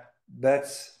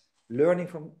 but learning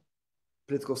from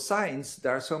political science,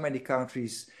 there are so many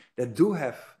countries that do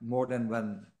have more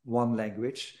than one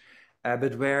language,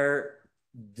 but where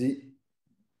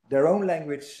their own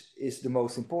language is the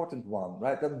most important one,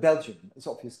 right? Belgium is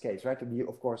an obvious case, right? And we,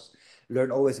 of course,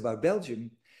 learn always about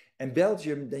Belgium. And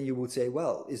Belgium, then you would say,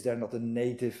 well, is there not a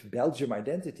native Belgium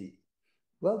identity?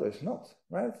 Well, there's not,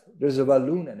 right? There's a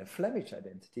Walloon and a Flemish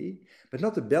identity, but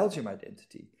not a Belgium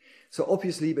identity. So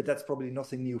obviously, but that's probably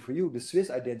nothing new for you, the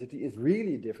Swiss identity is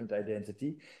really a different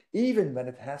identity, even when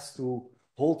it has to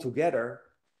hold together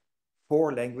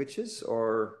 4 languages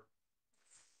or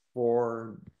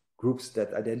 4 groups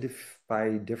that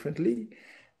identify differently.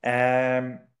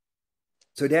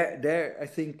 So there, I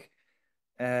think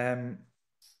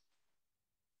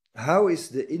how is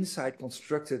the inside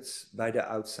constructed by the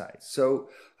outside? So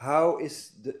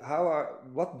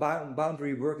what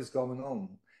boundary work is going on?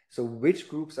 So which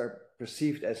groups are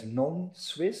perceived as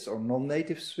non-Swiss or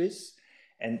non-native Swiss?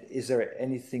 And is there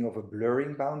anything of a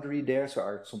blurring boundary there? So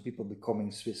are some people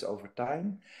becoming Swiss over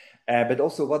time? But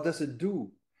also, what does it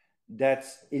do that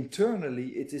internally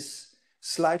it is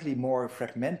slightly more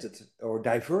fragmented or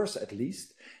diverse at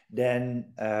least than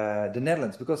the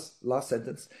Netherlands? Because last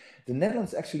sentence, the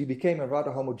Netherlands actually became a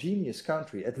rather homogeneous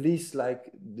country, at least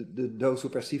like those who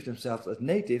perceive themselves as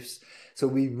natives. So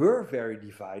we were very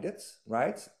divided,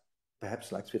 right?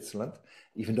 Perhaps like Switzerland,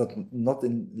 even though not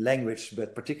in language,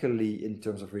 but particularly in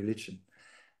terms of religion.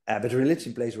 But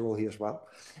religion plays a role here as well.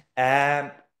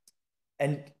 And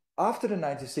after the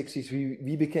 1960s,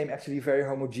 we became actually a very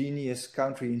homogeneous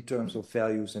country in terms of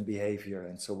values and behavior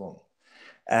and so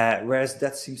on. Whereas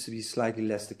that seems to be slightly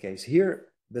less the case here,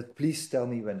 but please tell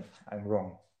me when I'm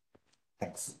wrong.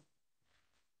 Thanks.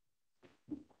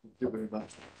 Thank you very much.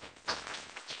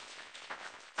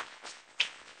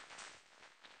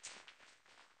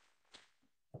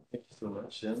 Thank you so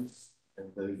much, Jan.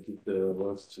 And I will give the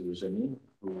words to Janine,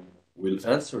 who will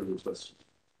answer your question.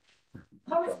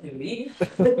 Hopefully.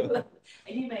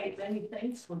 Anyway, many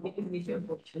thanks for giving me the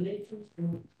opportunity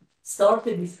to start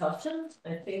the discussion.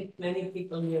 I think many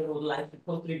people here would like to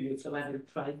contribute, so I will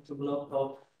try to not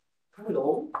talk too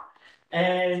long.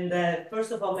 And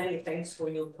first of all, many thanks for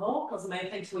your talk, also many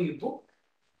thanks for your book.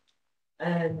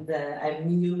 And I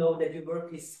mean, you know that your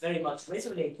work is very much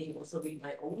resonating also with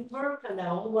my own work, and I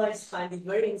always find it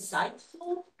very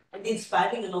insightful and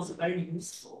inspiring and also very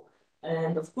useful.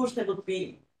 And of course, there would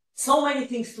be so many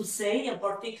things to say, and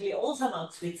particularly also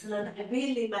about Switzerland. I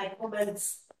really, my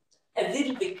comments, a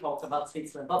little bit talk about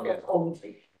Switzerland, but not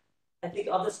only. I think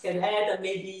others can add, and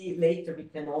maybe later we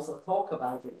can also talk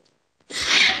about it.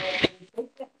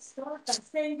 I start by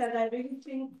saying that I really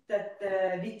think that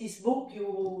with this book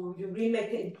you really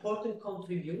make an important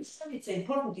contribution. It's an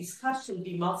important discussion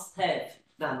we must have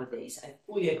nowadays. I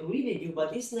fully agree with you.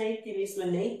 What is nativism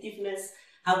and nativeness?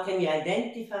 How can we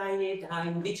identify it? How,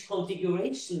 in which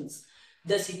configurations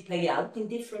does it play out in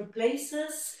different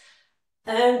places?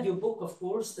 And your book, of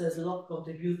course, does a lot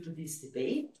contribute to this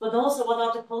debate, but also what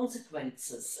are the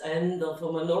consequences? And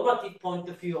from a normative point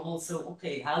of view, also,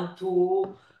 okay, how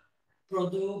to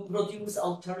produce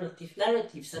alternative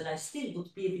narratives. And I still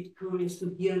would be a bit curious to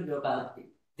hear you about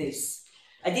this.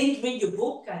 I didn't read your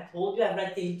book, I told you I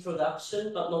read the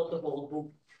introduction, but not the whole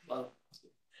book. Well,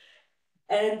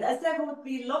 and as there would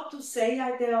be a lot to say,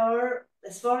 there are,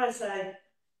 as far as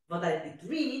what I did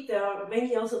read, there are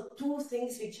mainly also two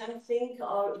things which I think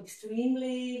are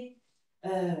extremely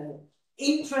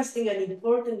interesting and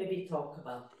important when we talk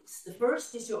about this. The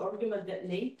first is your argument that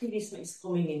nativism is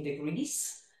coming in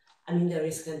degrees. I mean, there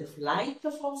is kind of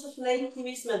lighter forms of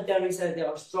nativism, and there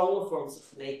are stronger forms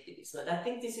of nativism. And I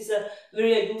think this is a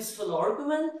very useful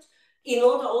argument in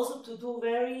order also to do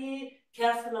very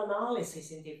careful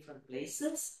analysis in different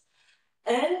places.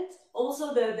 And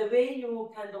also the way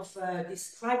you kind of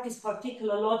describe these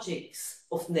particular logics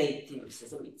of nativism.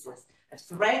 So it's a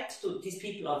threat to, these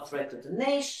people are a threat to the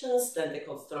nations, then the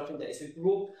construction there is a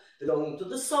group belonging to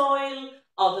the soil,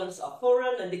 others are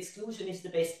foreign, and exclusion is the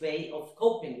best way of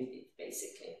coping with it,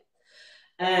 basically.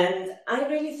 And I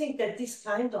really think that this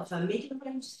kind of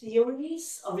middle-range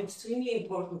theories are extremely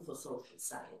important for social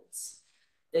science.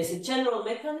 There's a general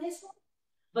mechanism,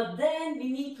 but then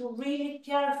we need to really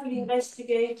carefully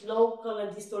investigate local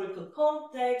and historical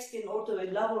context in order to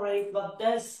elaborate what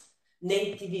does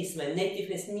nativism and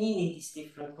nativeness mean in these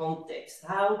different contexts.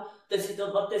 What does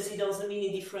it also mean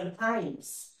in different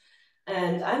times?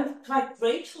 And I'm quite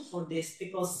grateful for this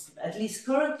because at least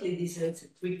currently this is a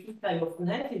tricky I often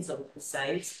have in social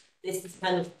science. There's this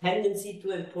kind of tendency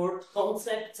to import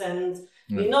concepts, and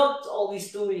we're not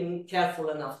always doing careful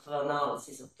enough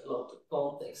analysis of the local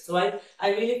context. So I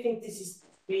really think this is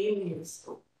really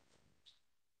useful.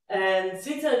 And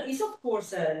Switzerland is, of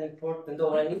course, an important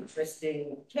or an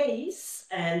interesting case.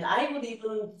 And I would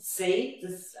even say,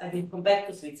 this, I will come back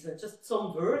to Switzerland, just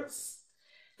some words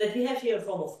that we have here a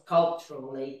form of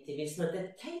cultural nativism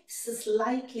that takes a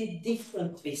slightly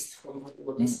different twist from what you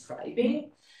were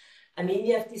describing. I mean, we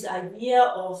have this idea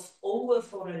of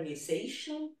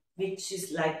over-foreignization, which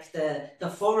is like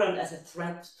the foreign as a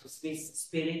threat to Swiss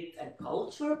spirit and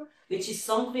culture, which is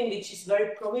something which is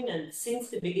very prominent since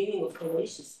the beginning of the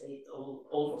nation state,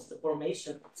 almost the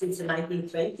formation, since the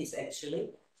 1920s actually.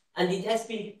 And it has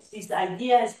been, this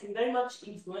idea has been very much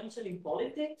influential in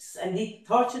politics, and it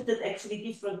targeted actually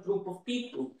different group of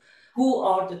people. who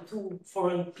are the two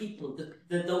foreign people,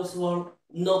 those who are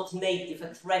not native,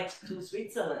 attract to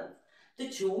Switzerland? The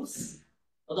Jews,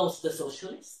 but also the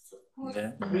socialists, of course.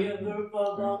 Yeah. World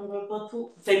War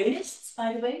II. Feminists,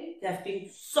 by the way, they have been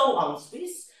so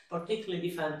un-Swiss, particularly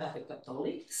defined by the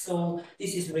Catholics. So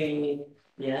this is really,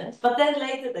 yeah. But then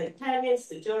later the Italians,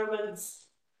 the Germans,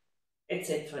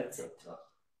 etc., etc.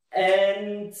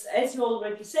 And as you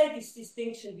already said, this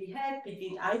distinction we had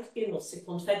between Eidgenosse,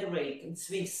 Confederate, and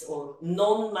Swiss, or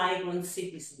non-migrant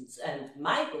citizens and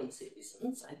migrant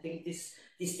citizens, I think this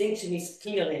distinction is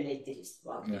clearly a nativist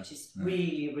one, which is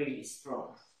really, really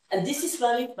strong. And this is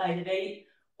valid, by the way,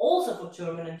 also for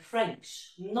German and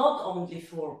French, not only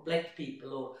for black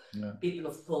people or people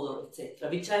of color, etc.,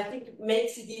 which I think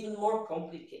makes it even more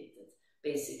complicated,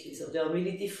 basically. So there are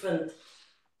really different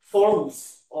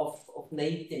forms of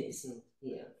nativism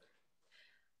here.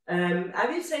 I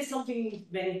will say something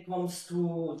when it comes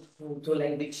to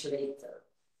language later.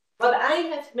 But I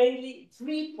have mainly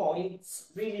 3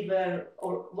 points, really,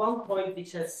 or one point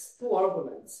which has 2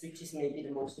 arguments, which is maybe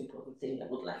the most important thing I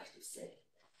would like to say.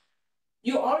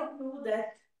 You argue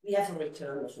that we have a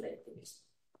return of nativism.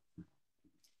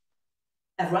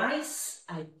 A rise,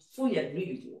 I fully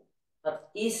agree with you, but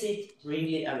is it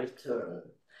really a return?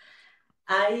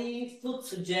 I would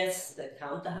suggest the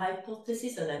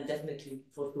counter-hypothesis, and I'm definitely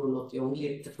for sure not the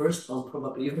only, the first one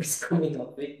probably was coming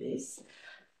up with this.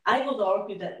 I would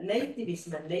argue that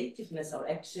nativism and nativeness are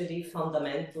actually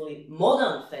fundamentally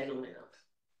modern phenomena.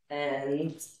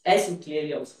 And as you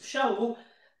clearly also show,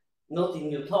 not in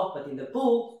your talk but in the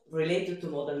book, related to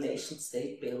modern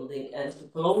nation-state building and to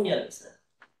colonialism.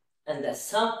 And as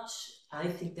such, I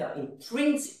think they are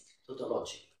intrinsic to the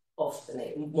logic of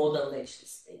the modern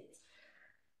nation-state.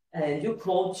 And you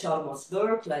quote Sharma's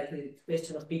work, like the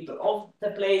question of people of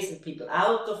the place and people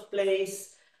out of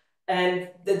place, and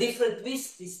the different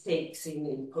twists this takes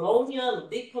in colonial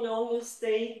and decolonial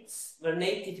states, where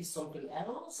native is something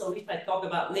else. So if I talk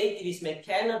about nativism in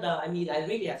Canada, I mean, I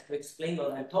really have to explain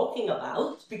what I'm talking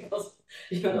about, because,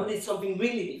 you know, it's something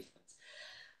really different.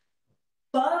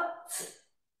 But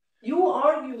you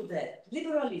argue that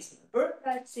liberalism,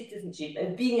 birthright citizenship,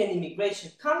 and being an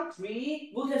immigration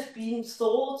country would have been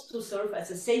thought to serve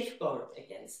as a safeguard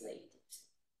against natives.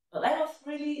 But I was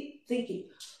really thinking,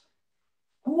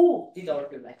 who did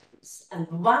argue like this? And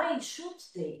why should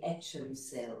they actually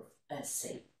serve as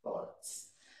safeguards?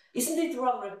 Isn't it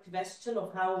rather a question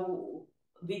of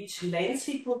which lens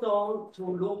we put on to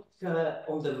look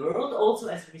on the world, also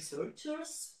as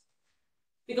researchers?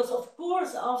 Because of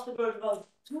course, after World War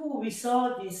II, we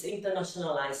saw this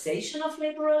internationalization of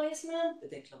liberalism, the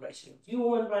Declaration of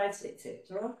Human Rights,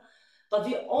 etc. But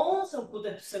we also could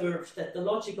observe that the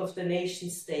logic of the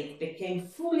nation-state became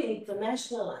fully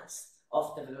internationalized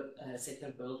after the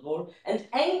Second World War and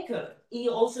anchored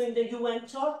also in the UN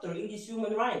Charter, in these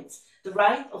human rights, the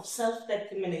right of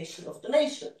self-determination of the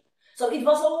nation. So it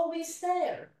was always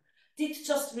there. Did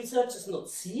just researchers not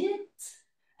see it?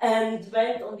 And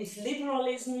went on this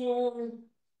liberalism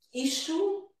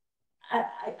issue.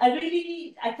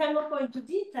 I cannot go into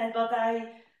detail, but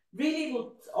I really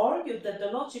would argue that the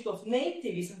logic of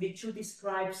nativism, which you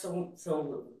describe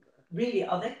so really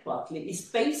adequately, is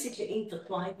basically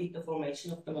intertwined with the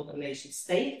formation of the modern nation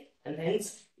state, and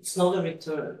hence it's not a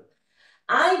return.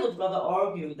 I would rather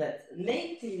argue that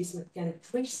nativism can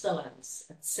crystallize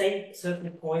at certain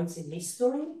points in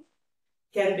history,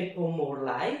 can become more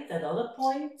light at other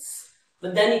points,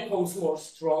 but then it becomes more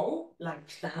strong,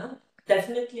 like that,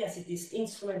 definitely as it is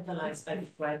instrumentalized by the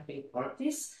right-wing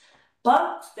parties,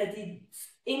 but that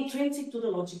it's intrinsic to the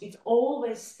logic, it's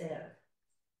always there.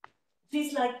 It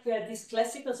is like these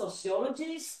classical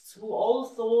sociologists who all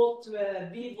thought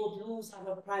we would lose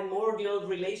our primordial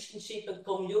relationship and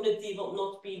community would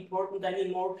not be important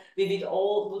anymore, we would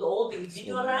all be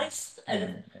individualized,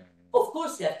 and of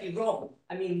course, they have been wrong.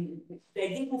 I mean, they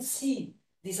didn't see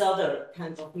these other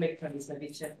kinds of mechanisms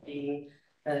which have been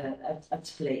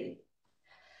at play.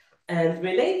 And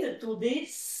related to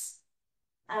this,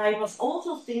 I was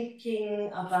also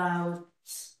thinking about,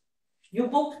 your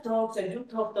book talks, and you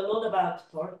talked a lot about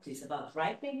parties, about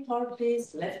right-wing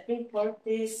parties, left-wing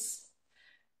parties.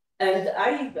 And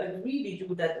I agree with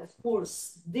you that, of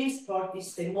course, these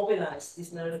parties, they mobilized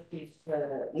this narrative,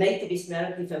 nativist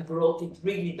narrative, and brought it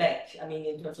really back. I mean,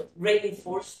 in terms of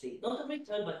reinforced it, not a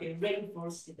return, but they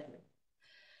reinforced it.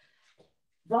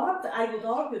 But I would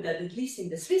argue that, at least in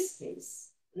the Swiss case,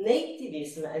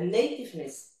 nativism and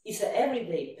nativeness is an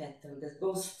everyday pattern that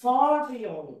goes far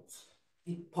beyond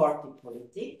the party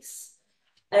politics.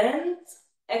 And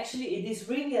actually, it is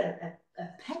really a a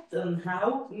pattern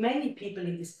how many people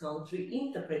in this country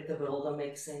interpret the world and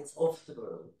make sense of the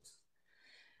world.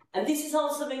 And this is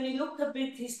also, when you look a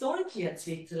bit historically at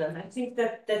Switzerland, I think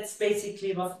that that's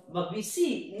basically what we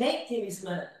see.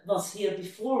 Nativism was here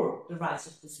before the rise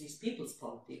of the Swiss People's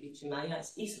Party, which in my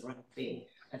eyes is a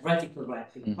radical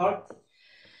right-wing party.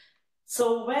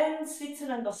 So when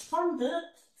Switzerland was founded,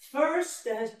 first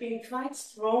there has been quite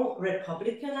strong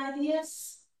Republican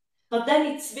ideas, but then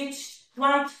it switched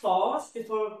quite fast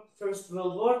before First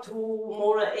World War to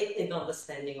more ethnic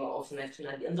understanding of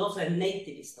nationality and also a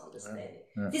nativist understanding.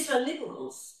 These were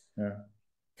liberals,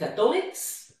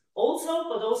 Catholics also,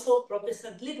 but also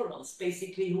Protestant liberals,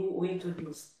 basically, who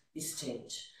introduced this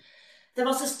change. There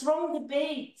was a strong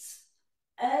debate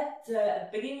at the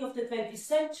beginning of the 20th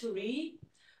century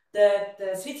that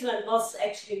Switzerland was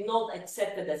actually not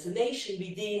accepted as a nation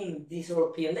within these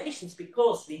European nations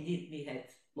because we had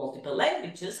multiple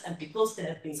languages and because there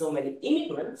have been so many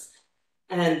immigrants,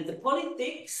 and the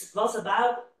politics was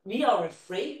about, we are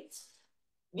afraid,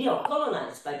 we are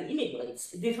colonized by the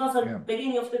immigrants. This was at the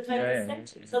beginning of the 20th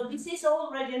century. So this is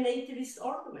already a nativist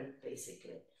argument,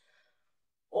 basically.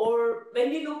 Or when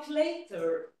we look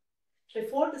later,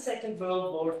 before the Second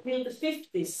World War, till the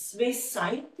 50s, Swiss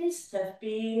scientists have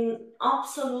been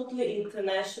absolutely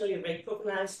internationally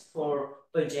recognized for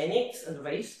eugenics and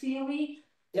race theory.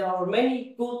 There are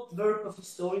many good work of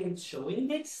historians showing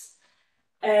this.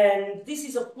 And this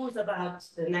is, of course, about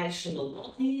the national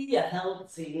body, a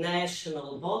healthy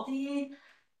national body,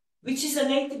 which is a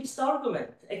nativist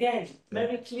argument, again,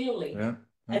 very clearly.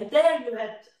 And there you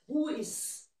had who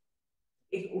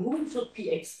should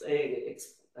be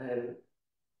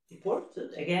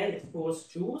deported, again, of course,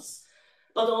 Jews,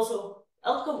 but also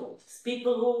alcoholics,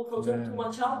 people who consume too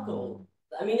much alcohol.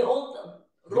 I mean, all the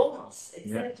Romans,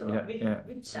 etc.,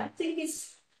 which I think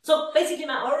is... So basically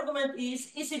my argument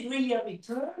is it really a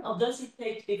return or does it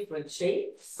take different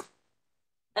shapes?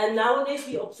 And nowadays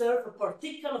we observe a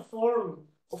particular form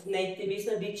of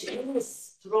nativism which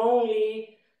is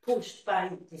strongly pushed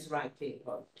by these right-wing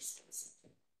parties.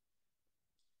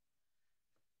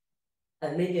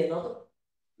 And maybe another...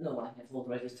 No, I have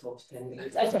already talked 10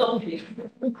 minutes. I stop here.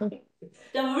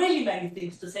 There are really many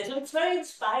things to say, so it's very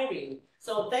inspiring.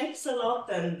 So thanks a lot,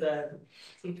 and I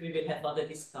think we will have other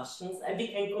discussions. And we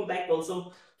can come back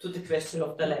also to the question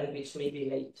of the language maybe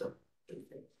later.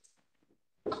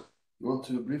 You want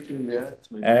to briefly react?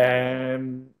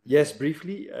 Yes,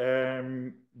 briefly.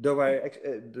 Though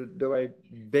I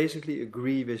basically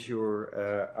agree with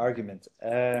your argument.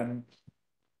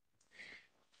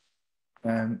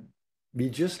 We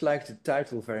just like the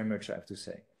title very much, I have to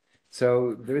say.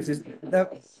 So there is this,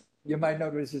 you might know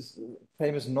there is this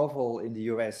famous novel in the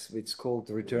US which is called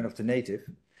The Return of the Native.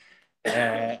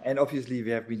 And obviously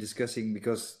we have been discussing,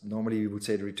 because normally we would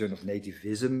say The Return of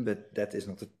Nativism, but that is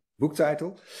not the book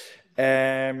title.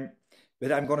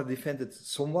 But I'm going to defend it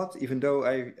somewhat, even though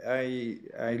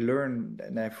I learned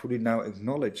and I fully now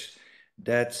acknowledge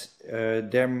that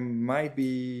there might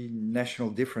be national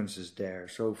differences there.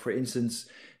 So for instance,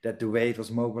 that the way it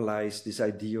was mobilized, this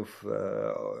idea of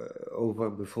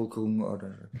overbevolking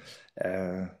or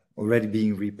already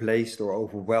being replaced or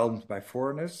overwhelmed by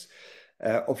foreigners,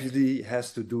 obviously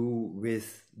has to do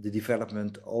with the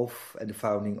development of and the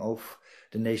founding of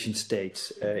the nation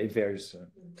states in various...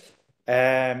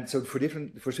 so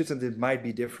for Switzerland it might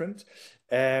be different.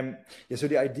 So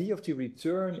the idea of the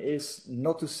return is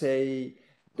not to say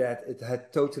that it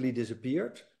had totally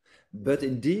disappeared, but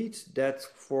indeed that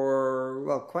for,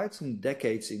 well, quite some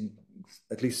decades in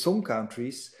at least some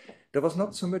countries, there was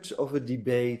not so much of a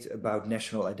debate about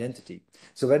national identity.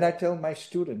 So when I tell my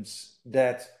students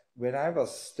that when I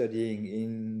was studying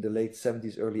in the late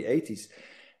 70s, early 80s,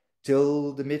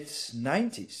 till the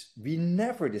mid-90s, we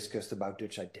never discussed about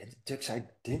Dutch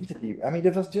identity. I mean,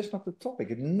 that was just not the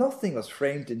topic. Nothing was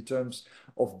framed in terms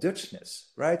of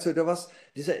Dutchness, right? So there was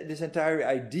this entire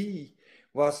idea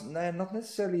was not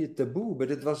necessarily a taboo,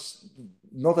 but it was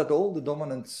not at all the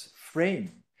dominant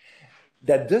frame.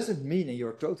 That doesn't mean, and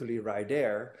you're totally right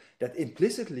there, that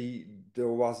implicitly there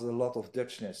was a lot of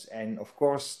Dutchness. And of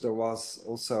course, there was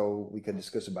also, we can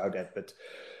discuss about that, but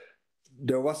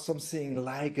there was something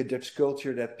like a Dutch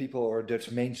culture that people, or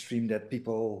Dutch mainstream that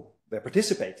people were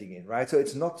participating in, right? So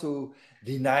it's not to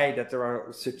deny that there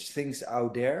are such things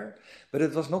out there, but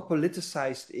it was not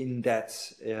politicized in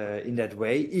that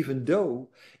way, even though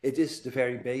it is the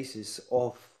very basis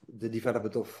of the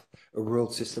development of a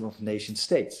world system of nation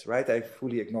states, right? I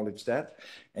fully acknowledge that.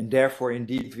 And therefore,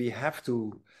 indeed, we have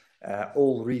to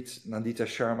all read Nandita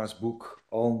Sharma's book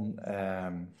on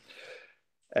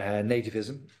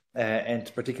nativism, and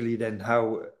particularly then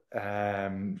how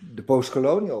the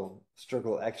post-colonial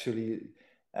struggle actually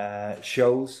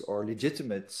shows or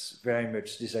legitimates very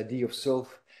much this idea of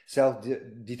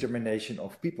self-determination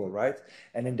of people, right?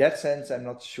 And in that sense, I'm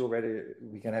not sure whether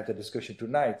we can have the discussion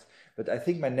tonight, but I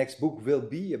think my next book will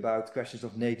be about questions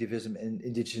of nativism and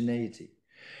indigeneity.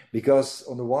 Because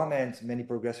on the one hand, many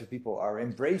progressive people are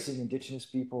embracing indigenous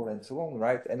people and so on,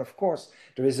 right? And of course,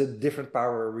 there is a different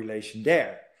power relation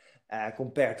there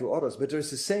compared to others. But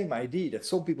there's the same idea that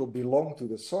some people belong to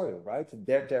the soil, right?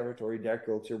 Their territory, their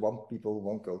culture, one people,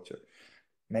 one culture,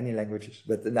 many languages.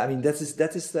 But I mean, that is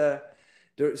the...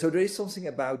 so there is something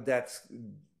about that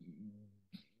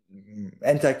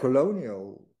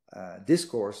anti-colonial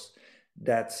discourse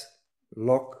that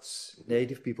locks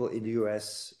native people in the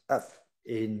US up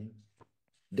in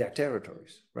their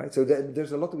territories, right? So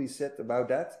there's a lot to be said about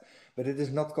that, but it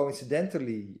is not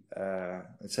coincidentally a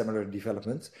similar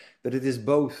development, but it is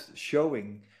both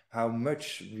showing how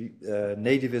much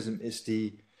nativism is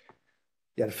the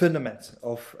fundament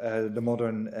of the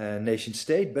modern nation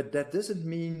state, but that doesn't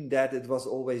mean that it was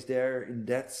always there in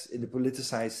the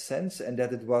politicized sense, and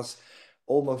that it was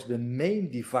almost the main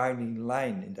defining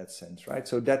line in that sense, right?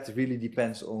 So that really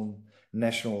depends on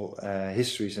national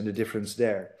histories and the difference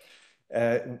there.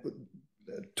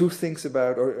 Two things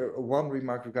about, or one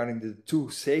remark regarding the two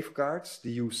safeguards,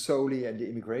 the jus soli and the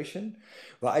immigration.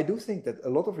 Well, I do think that a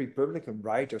lot of Republican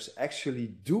writers actually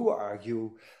do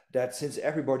argue that since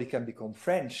everybody can become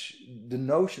French, the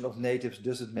notion of natives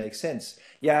doesn't make sense.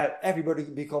 Yeah, everybody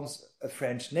becomes a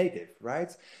French native,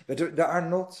 right? But there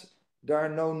are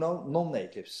no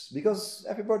non-natives, because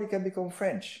everybody can become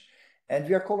French. And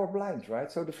we are colorblind,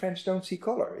 right? So the French don't see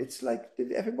color. It's like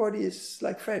everybody is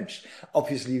like French.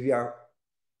 Obviously,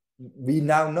 we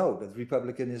now know that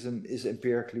republicanism is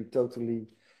empirically totally,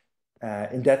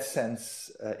 in that sense,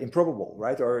 improbable,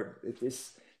 right? Or it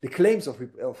is, the claims of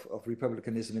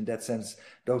republicanism in that sense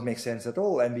don't make sense at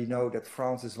all. And we know that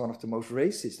France is one of the most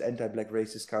racist, anti-black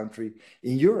racist country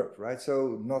in Europe, right?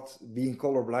 So not being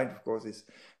colorblind, of course, is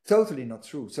totally not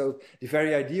true. So the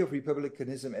very idea of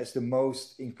republicanism as the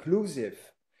most inclusive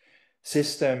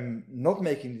system, not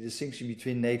making the distinction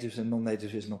between natives and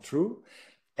non-natives, is not true.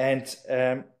 And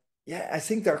yeah, I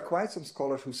think there are quite some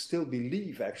scholars who still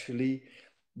believe actually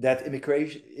that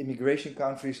immigration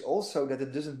countries also, that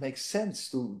it doesn't make sense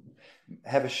to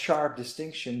have a sharp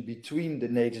distinction between the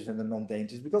natives and the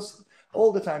non-natives, because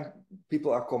all the time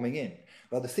people are coming in.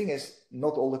 Well, the thing is,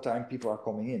 not all the time people are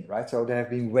coming in, right? So there have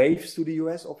been waves to the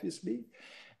US, obviously,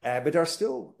 but there are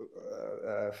still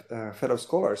fellow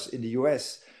scholars in the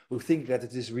US who think that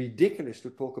it is ridiculous to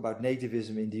talk about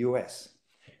nativism in the US.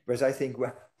 Whereas I think,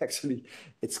 well, actually,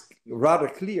 it's rather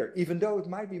clear, even though it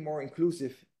might be more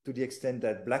inclusive to the extent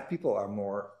that Black people are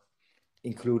more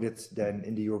included than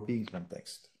in the European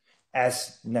context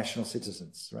as national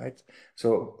citizens, right?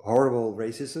 So horrible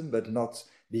racism, but not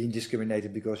being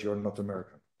discriminated because you're not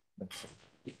American.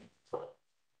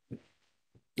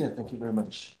 Yeah, thank you very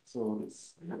much. So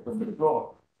let's open the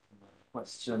floor.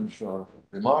 Questions or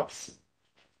remarks?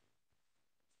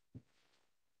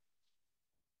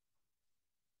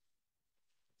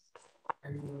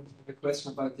 The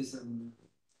question about this,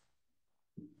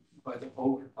 about the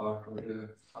whole part or the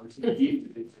how to deal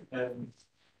with it.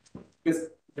 Because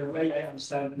the way I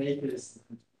understand native is,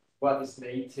 what is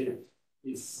native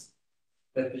is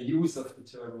that the use of the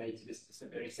term native is a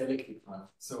very selective one.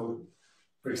 So,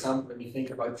 for example, when you think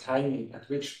about timing, at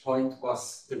which point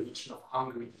was the region of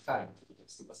Hungary defined?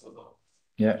 Because it was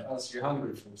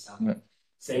Austria-Hungary, for example. Yeah.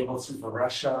 Same also for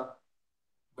Russia.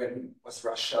 When was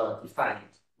Russia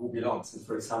defined? Who belongs? And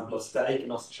for example,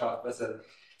 Osteigenostschaft was a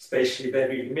especially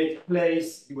very mid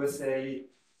place, USA.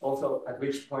 Also, at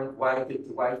which point, why did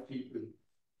the white people,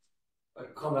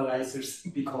 colonizers,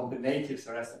 become the natives,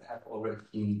 whereas they have already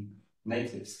been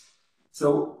natives?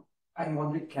 So I'm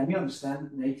wondering, can we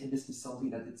understand nativism is something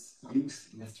that it's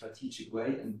used in a strategic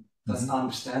way, and does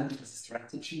understand it as a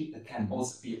strategy that can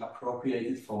also be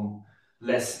appropriated from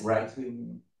less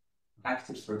right-wing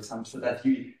actors, for example, so that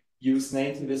you use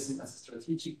nativism as a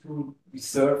strategic tool, we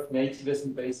serve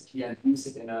nativism basically and use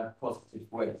it in a positive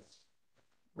way,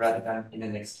 rather than in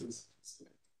an exclusive way.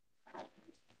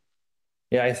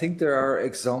 Yeah, I think there are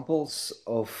examples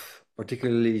of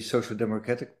particularly social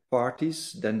democratic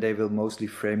parties, then they will mostly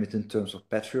frame it in terms of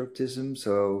patriotism.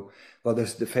 So, well,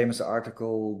 there's the famous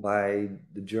article by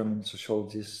the German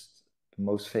sociologist, the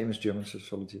most famous German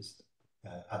sociologist,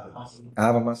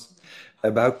 Habermas,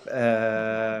 about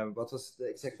what was the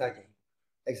exact title?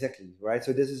 Exactly, right?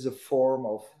 So this is a form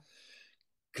of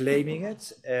claiming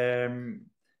it.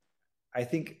 I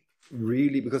think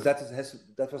really, because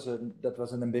that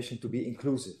was an ambition to be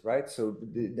inclusive, right? So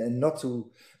and not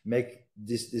to make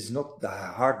this not the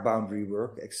hard boundary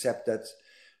work, except that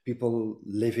people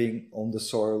living on the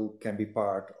soil can be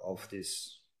part of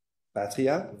this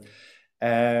patria.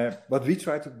 What we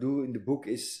try to do in the book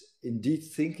is indeed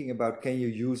thinking about, can you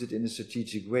use it in a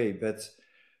strategic way? But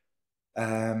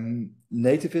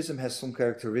nativism has some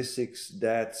characteristics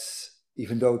that,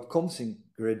 even though it comes in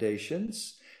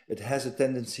gradations, it has a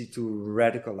tendency to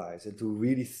radicalize and to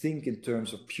really think in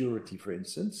terms of purity, for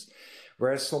instance,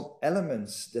 whereas some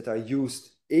elements that are used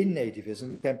in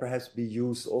nativism can perhaps be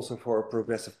used also for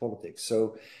progressive politics.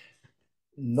 So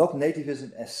not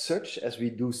nativism as such, as we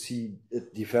do see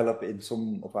it develop in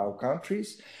some of our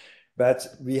countries, but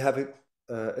we have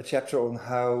a chapter on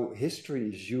how history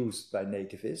is used by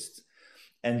nativists,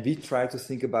 and we try to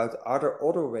think about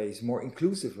other ways, more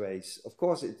inclusive ways. Of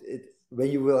course,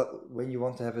 when you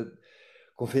want to have a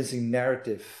convincing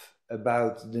narrative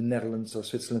about the Netherlands or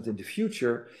Switzerland in the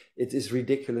future, it is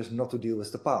ridiculous not to deal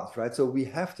with the past, right? So we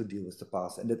have to deal with the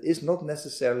past, and that is not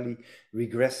necessarily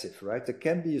regressive, right? There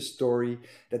can be a story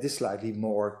that is slightly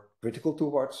more critical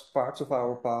towards parts of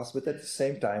our past, but at the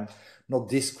same time, not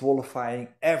disqualifying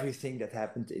everything that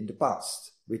happened in the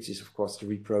past, which is, of course, the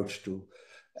reproach to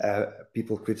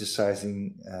people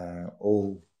criticizing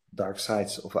all dark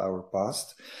sides of our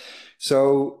past.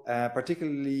 So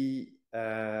particularly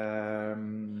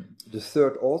the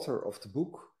third author of the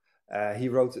book,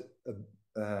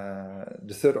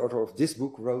 the third author of this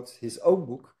book wrote his own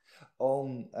book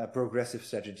on progressive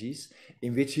strategies,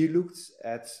 in which he looked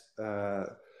at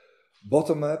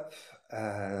bottom-up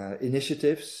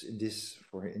initiatives, in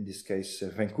this case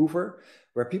Vancouver,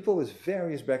 where people with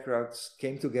various backgrounds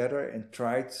came together and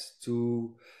tried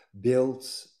to build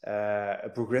a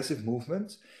progressive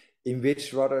movement in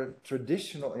which rather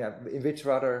traditional,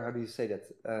 how do you say that,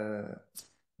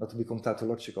 not to become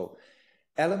tautological,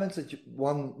 elements that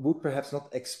one would perhaps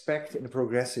not expect in a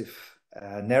progressive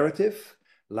narrative,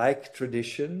 like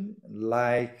tradition,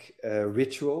 like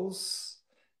rituals,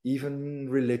 even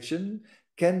religion,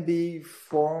 can be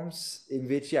forms in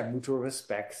which, mutual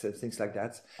respect and things like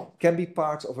that can be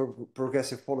part of a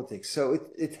progressive politics. So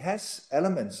it has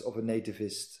elements of a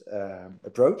nativist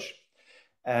approach,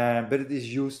 but it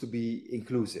is used to be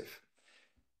inclusive.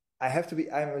 I'm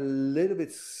a little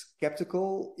bit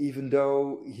skeptical, even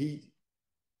though he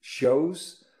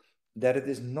shows that it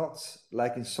is not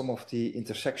like in some of the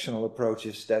intersectional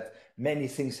approaches that many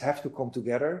things have to come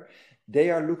together. They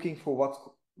are looking for what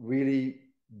really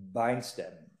binds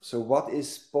them. So what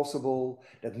is possible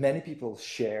that many people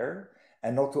share,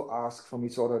 and not to ask from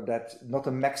each other, that not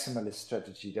a maximalist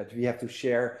strategy, that we have to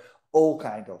share all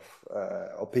kind of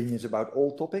opinions about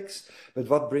all topics, but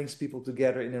what brings people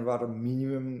together in a rather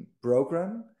minimum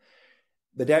program.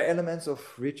 But there are elements of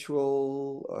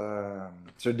ritual,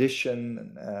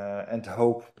 tradition, and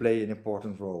hope play an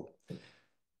important role.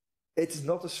 It's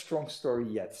not a strong story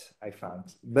yet, I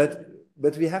found, but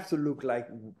we have to look like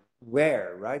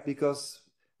where, right? Because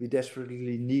we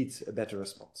desperately need a better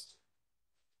response.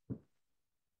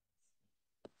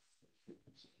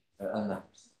 Anna.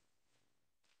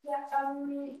 Yeah,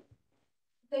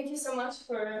 thank you so much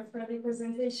for the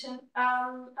presentation.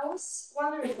 I was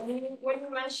wondering, when you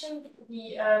mentioned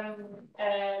the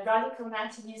radical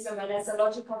nativism and as a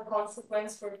logical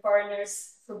consequence for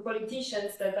foreigners, for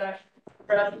politicians that are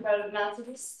radical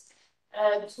nativists,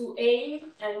 to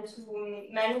aim and to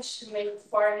manage to make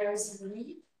foreigners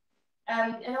leave.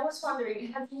 And I was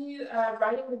wondering, have you,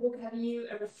 writing the book, have you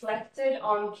reflected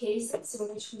on cases in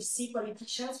which we see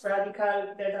politicians that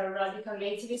are radical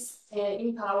nativists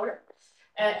in power,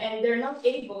 and they're not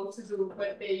able to do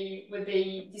what they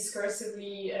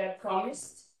discursively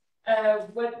promised?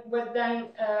 What then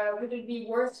would it be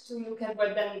worth to look at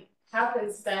what then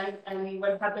happens then, and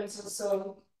what happens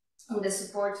also in the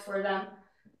support for them?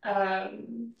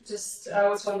 I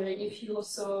was wondering if you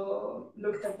also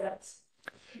looked at that.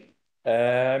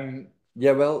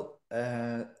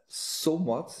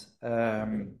 Somewhat.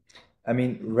 I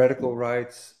mean, radical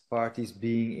right parties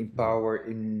being in power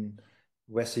in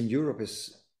Western Europe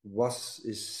is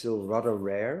still rather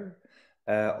rare.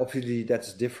 Obviously,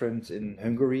 that's different in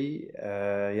Hungary.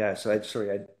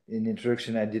 In the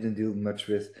introduction, I didn't deal much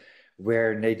with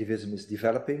where nativism is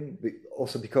developing,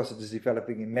 also because it is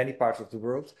developing in many parts of the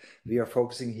world. We are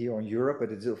focusing here on Europe,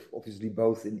 but it's obviously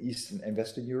both in Eastern and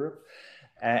Western Europe.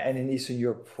 And in Eastern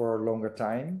Europe for a longer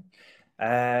time.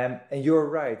 And you're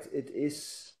right, it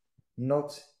is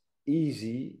not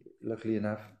easy, luckily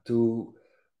enough, to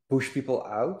push people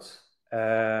out,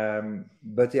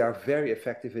 but they are very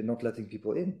effective in not letting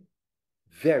people in.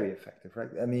 very effective, right?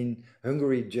 I mean,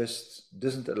 Hungary just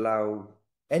doesn't allow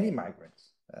any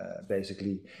migrants,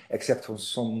 basically, except for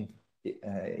some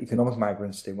economic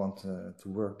migrants they want to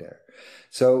work there.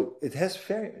 So it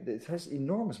has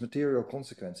enormous material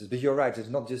consequences. But you're right, it's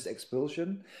not just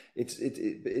expulsion.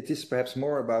 It is perhaps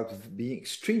more about being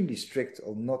extremely strict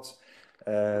on not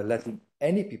letting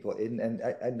any people in. And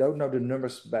I don't know the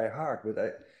numbers by heart,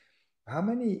 but how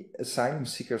many asylum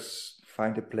seekers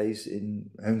find a place in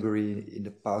Hungary in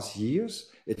the past years?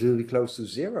 It will be close to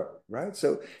zero, right?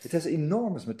 So it has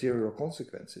enormous material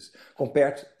consequences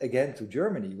compared again to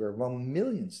Germany, where 1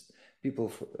 million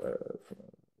people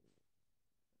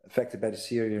affected by the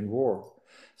Syrian war.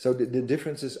 So the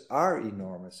differences are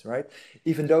enormous, right?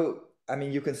 Even though, I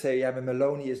mean, you can say, yeah, but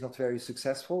Meloni is not very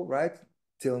successful, right?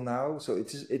 Till now, so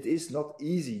it is not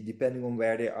easy, depending on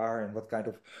where they are and what kind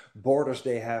of borders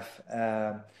they have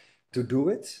to do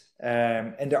it.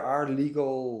 And there are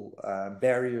legal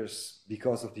barriers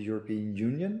because of the European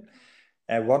Union.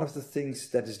 And one of the things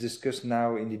that is discussed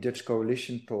now in the Dutch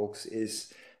coalition talks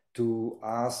is to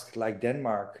ask, like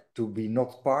Denmark, to be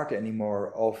not part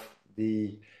anymore of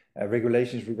the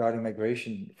regulations regarding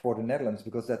migration for the Netherlands,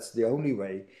 because that's the only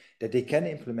way that they can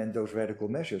implement those radical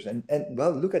measures. And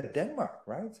well, look at Denmark,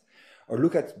 right? Or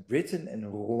look at Britain and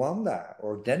Rwanda,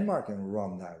 or Denmark and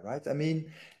Rwanda, right? I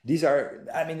mean, these are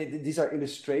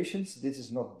illustrations. This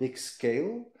is not big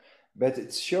scale, but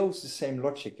it shows the same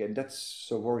logic, and that's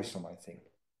so worrisome, I think.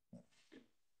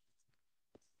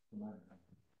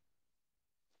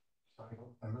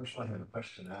 I'm not sure I have a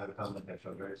question. I have a comment. I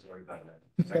feel very sorry about that.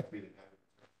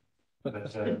 But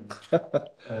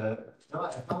no,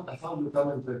 I found the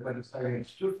comment quite inspiring.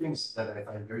 It's two things that I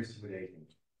find very stimulating.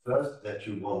 First, that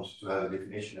you want to have a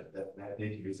definition of that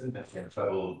nativism that can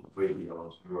travel way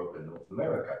beyond Europe and North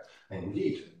America. And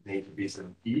indeed,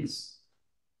 nativism is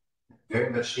very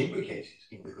much implicated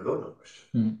in the colonial question.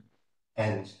 Mm.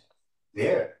 And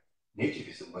there,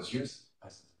 nativism was used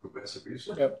as a progressive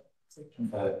resource. Yep.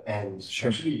 And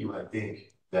actually, you might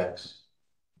think that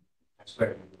I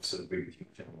also agree with you.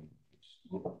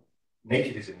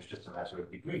 Nativism is just a matter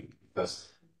of degree,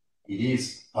 because it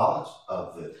is part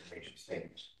of the nation state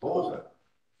border,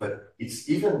 but it's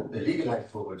even a legalized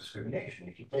form of discrimination.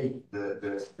 If you take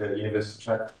the Universal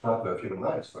Charter of Human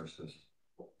Rights, for instance,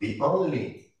 the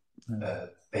only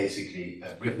basically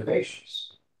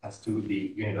reservations as to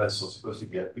the supposed to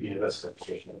be a universal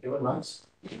application of human rights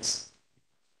is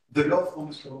the lawful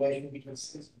discrimination between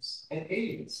citizens and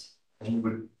aliens. And you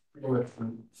would pretty much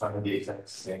find the exact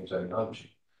same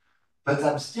terminology. But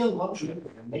I'm still wondering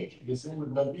if nativism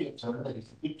would not be a term that is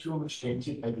a bit too much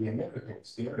tainted by the American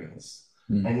experience.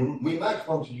 Mm. And we might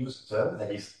want to use a term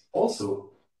that is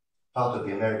also part of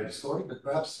the American story, but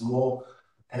perhaps more,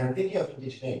 and I'm thinking of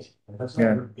indigeneity, and that's what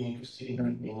I would be interested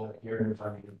in hearing and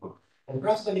finding the book. And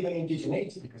perhaps not even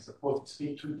indigeneity, because of course it's a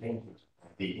bit too tainted,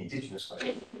 the indigenous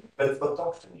question, but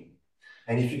autochthony.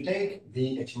 And if you take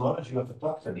the etymology of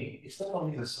autochthony, it's not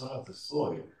only the son of the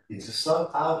soil, it's the son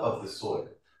out of the soil,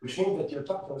 which means that the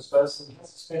autochthonous person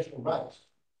has a special right.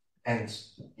 And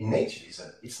in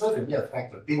nativism, it's not a mere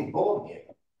fact of being born here.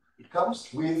 It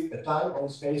comes with a time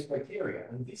and space criteria,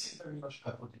 and this is very much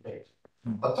up for debate.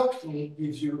 Autochthony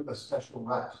gives you a special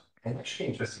right. And actually,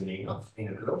 interestingly enough, in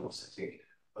a global setting,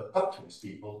 autochthonous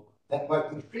people, that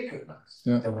right would be recognized.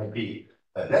 Yeah. There might be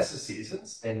lesser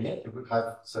citizens, and yet they would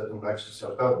have certain rights to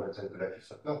self-government and collective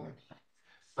self-government.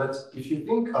 But if you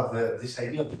think of this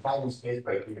idea of the time and space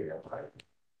criteria, right,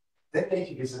 then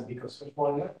nativism becomes much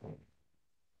more enlightening.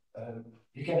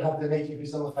 You can have the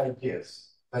nativism of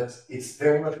ideas, but it's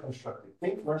very much constructed.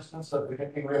 Think, for instance, of the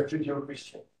country where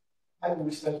Judeo-Christian. I mean,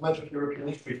 we spent much of European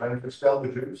history trying to expel the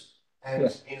Jews, and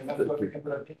in a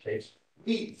couple of decades,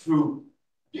 we, through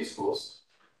discourse,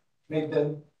 made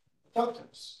them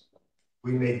autochthonous.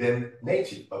 We made them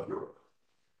native of Europe.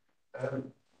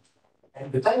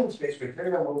 And the time and space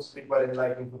criteria was quite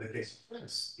enlightening for the case of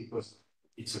France, because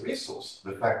it's a resource.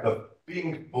 The fact of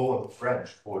being born French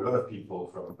for a lot of people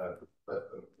from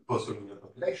post-colonial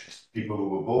populations, people who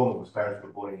were born, whose parents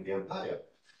were born in the Empire.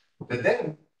 But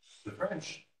then the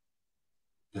French,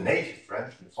 the native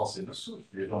French, the Français de souche,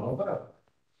 les gens d'Anvers,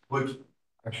 would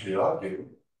actually argue,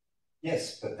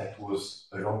 yes, but that was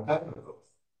a long time ago.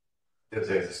 There's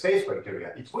a space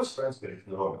criteria. It was France, but it's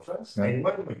no longer France. Yeah. And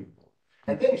when were you born?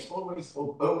 And then it's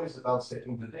always about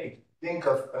setting the date. Think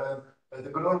of the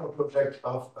colonial project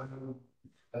of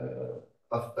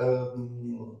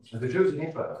the Jews in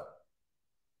Israel.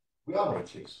 We are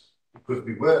natives because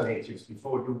we were natives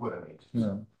before you were natives.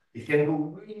 Yeah. It can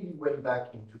go really way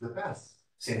back into the past.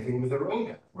 Same thing with the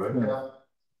Rohingya. Rohingya,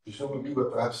 presumably, were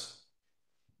perhaps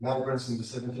migrants in the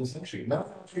 17th century. Now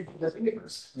they are treated as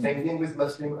immigrants. Same thing with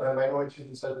Muslim minorities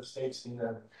in certain states.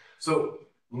 So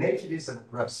nativism,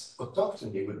 perhaps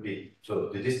autochthony would be, so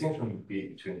the distinction would be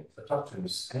between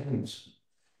autochthonous and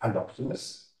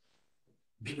alloctonous,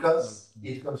 because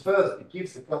it confers, it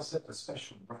gives the concept a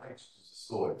special right to the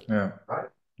soil, right?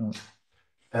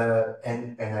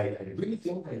 And I really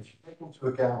think that if you take into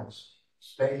account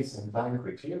space and time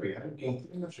criteria, you can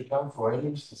pretty much account for any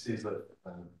instances of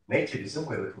nativism,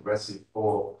 whether progressive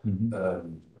or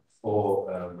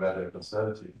rather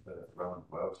conservative around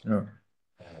the world.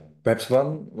 Perhaps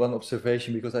one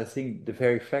observation, because I think the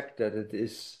very fact that it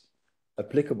is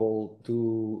applicable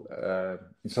to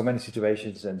in so many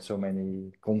situations and so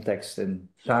many contexts and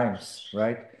times,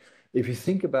 right? If you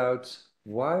think about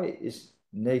why is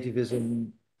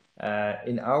nativism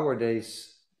in our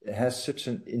days has such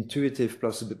an intuitive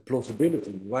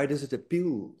plausibility, why does it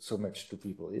appeal so much to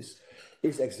people, is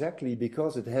exactly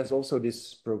because it has also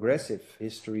this progressive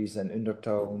histories and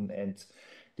undertone and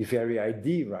the very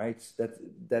idea, right,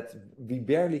 that we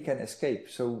barely can escape.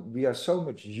 So we are so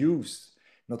much used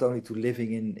not only to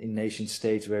living in nation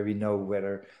states where we know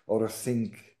whether others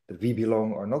think that we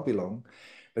belong or not belong,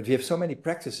 but we have so many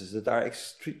practices that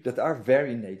are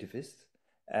very nativist,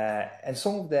 and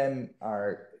some of them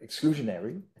are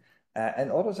exclusionary,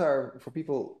 and others are for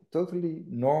people totally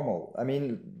normal. I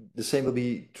mean, the same will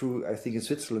be true, I think, in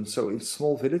Switzerland. So in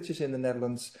small villages in the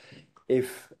Netherlands,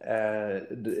 if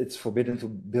it's forbidden to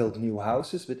build new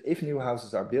houses, but if new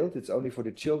houses are built, it's only for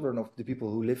the children of the people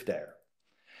who live there.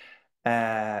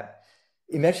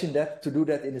 Imagine that, to do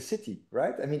that in a city,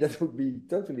 right? I mean, that would be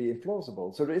totally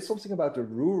implausible. So there is something about the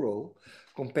rural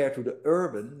compared to the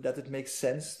urban that it makes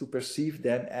sense to perceive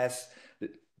them as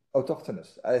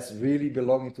autochthonous, as really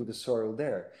belonging to the soil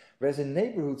there. Whereas in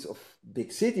neighborhoods of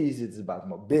big cities, it's about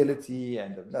mobility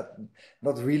and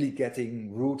not really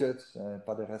getting rooted,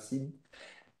 pas de racines.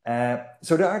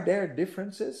 So there are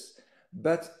differences,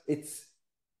 but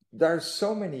there are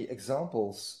so many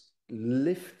examples,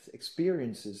 lived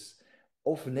experiences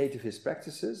of nativist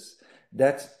practices,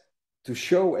 that to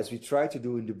show, as we try to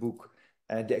do in the book,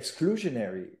 the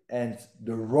exclusionary and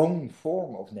the wrong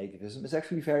form of nativism is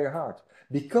actually very hard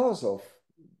because of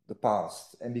the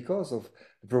past and because of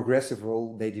the progressive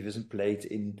role nativism played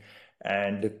in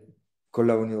the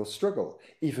colonial struggle.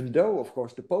 Even though, of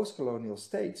course, the post-colonial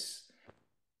states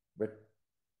were,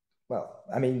 well,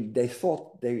 I mean, they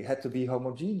thought they had to be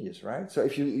homogeneous, right? So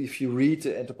if you read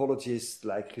anthropologists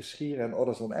like Geschier and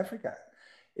others on Africa,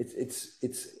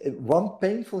 it's one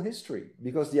painful history,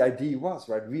 because the idea was,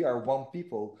 right, we are one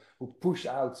people who push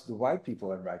out the white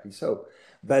people, and rightly so.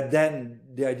 But then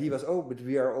the idea was, oh, but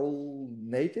we are all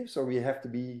natives, or we have to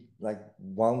be like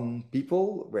one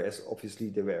people, whereas obviously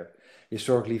they were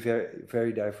historically very,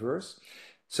 very diverse.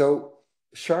 So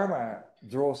Sharma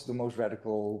draws the most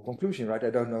radical conclusion, right? I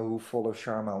don't know who follows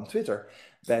Sharma on Twitter,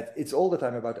 but it's all the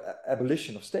time about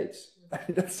abolition of states.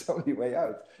 That's the only way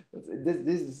out.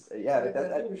 This is, yeah.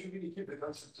 I think we should really keep the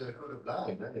concept code of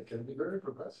line, and it can be very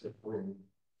progressive.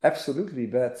 Absolutely,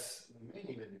 but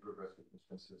many progressive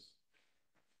instances.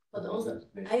 But also,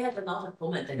 I had another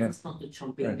comment, and it's not to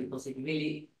jump in, because it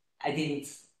really, I think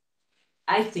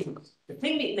the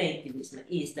thing with nativism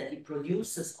is that it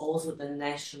produces also the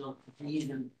national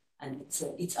cohesion, and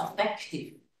it's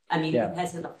affective. I mean, it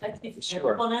has an affective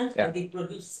component, and it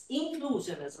produces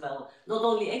inclusion as well, not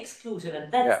only exclusion,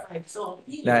 and that's why it's so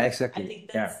appealing. Yeah, exactly. I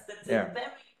think that's a very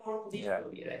important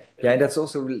issue here. Yeah, and that's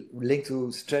also linked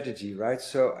to strategy, right?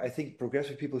 So I think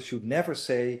progressive people should never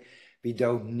say we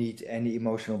don't need any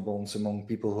emotional bonds among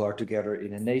people who are together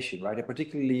in a nation, right? And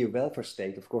particularly a welfare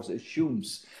state, of course,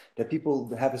 assumes that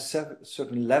people have a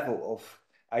certain level of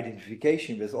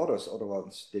identification with others,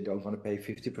 otherwise they don't want to pay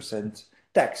 50%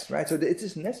 tax, right? So it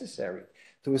is necessary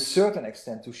to a certain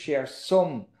extent to share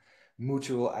some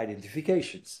mutual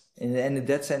identifications. And in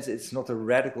that sense, it's not a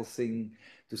radical thing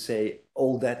to say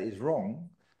all that is wrong,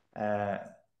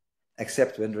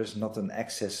 except when there is not an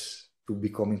access to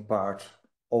becoming part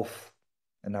of,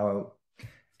 and now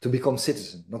to become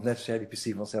citizen, not necessarily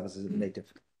perceive oneself as a native.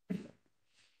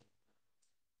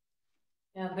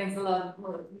 Yeah, thanks a lot.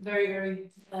 Very, very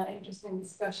interesting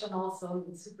discussion also,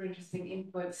 and super interesting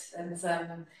inputs,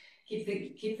 and keep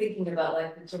thinking about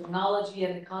like the terminology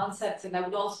and the concepts. And I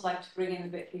would also like to bring in a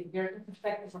bit the empirical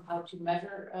perspective of how to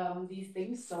measure these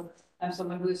things. So I'm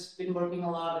someone who's been working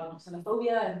a lot on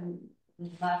xenophobia and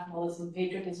nationalism,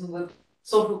 patriotism with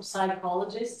social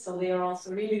psychologists. So they are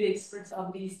also really the experts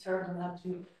on these terms and how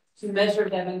to measure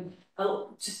them. And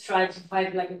I'll just try to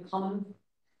find like a common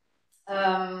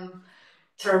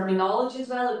terminology as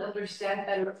well, and understand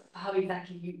better how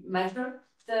exactly you measure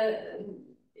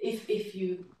if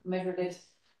you measured it,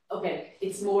 okay,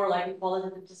 it's more like a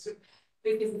qualitative description,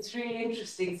 because it's really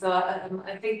interesting. So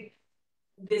I think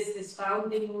this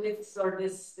founding myths, or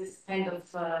this kind of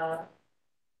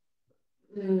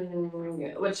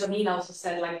what Janine also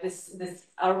said, like this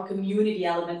our community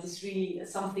element is really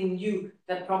something new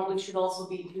that probably should also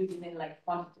be included in like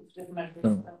quantitative measures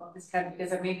of this kind.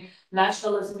 Because I mean,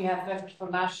 nationalism, you have measures for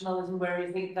nationalism where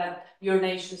you think that your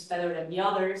nation is better than the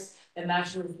others. And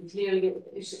nationalism clearly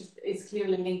is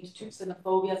clearly linked to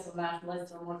xenophobia, so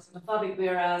nationalists are more xenophobic,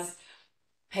 whereas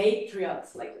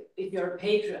patriots, like if you're a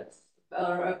patriot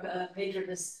or a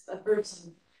patriotist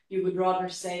person, you would rather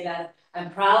say that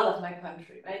I'm proud of my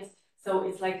country, right? So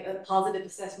it's like a positive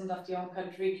assessment of your own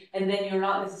country, and then you're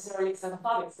not necessarily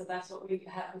xenophobic. So that's what we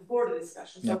had before the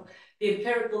discussion. So the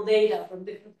empirical data from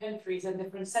different countries and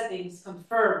different settings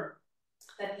confirm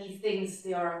that these things,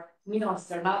 they are nuanced,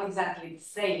 they're not exactly the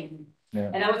same.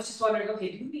 And I was just wondering,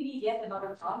 okay, do we need yet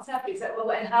another concept?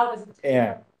 And how does it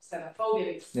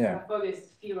xenophobia? Because xenophobia is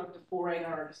the fear of the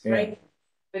foreigners, right?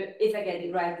 But if I get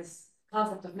it right, this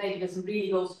concept of nativism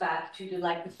really goes back to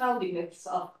the founding myths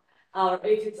of our,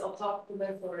 if it's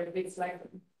autochthonous or if it's like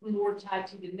more tied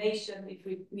to the nation, if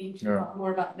we need to talk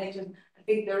more about nation. I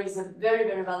think there is a very,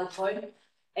 very valid point.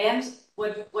 And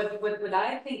what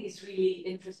I think is really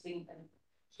interesting, and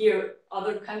here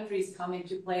other countries come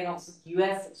into play, and also the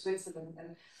US and Switzerland,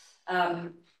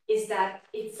 and is that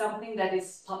it's something that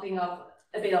is popping up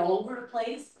a bit all over the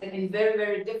place, and in very,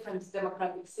 very different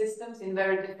democratic systems, in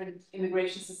very different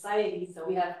immigration societies. So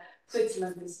we have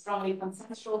Switzerland, is strongly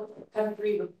consensual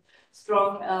country with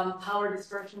strong power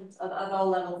dispersions at all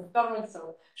levels of government.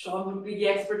 So Sean would be the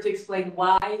expert to explain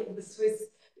why the Swiss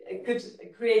could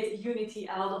create unity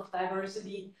out of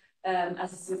diversity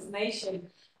as a Swiss nation,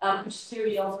 which is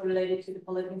clearly also related to the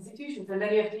political institutions. And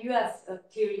then you have the US, a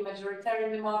clearly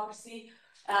majoritarian democracy,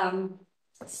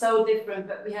 so different,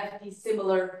 but we have these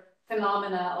similar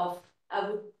phenomena of, I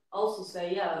would also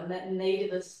say,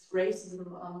 nativist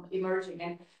racism emerging.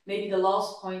 And maybe the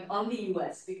last point on the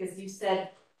US, because you said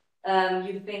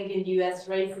you think in US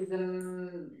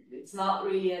racism, it's not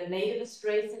really a nativist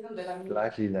racism, but I mean,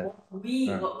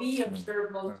 what we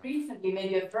observed most recently,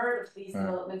 maybe I've heard of these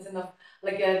developments, and of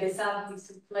like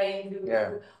DeSantis who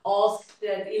asked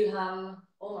that Ilhan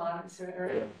Omar,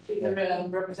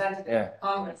 representative of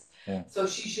Congress, so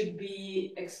she should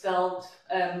be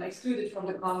excluded from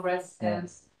the Congress, and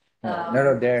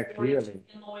they're clearly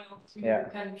loyal to the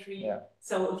country,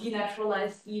 so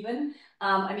denaturalized even.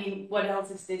 I mean, what else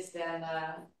is this than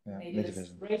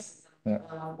nativist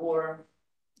racism or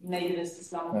nativist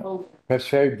Islamophobia? Perhaps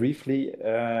very briefly,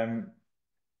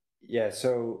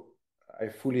 so I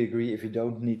fully agree. If you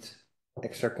don't need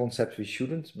extra concepts, we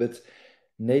shouldn't. But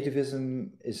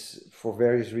nativism is, for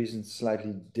various reasons,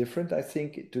 slightly different, I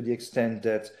think, to the extent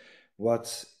that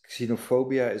what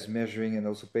xenophobia is measuring, and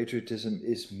also patriotism,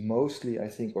 is mostly, I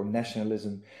think, or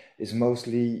nationalism is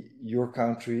mostly your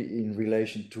country in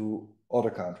relation to other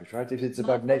countries, right? If it's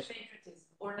about patriotism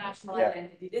or national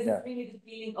identity, this is really the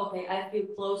feeling. Okay, I feel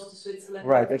close to Switzerland.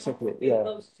 Right, exactly.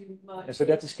 Close to and so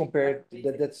that is compared.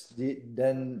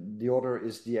 Then the other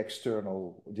is the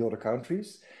external, the other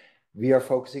countries. We are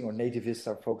focusing, or nativists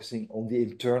are focusing on the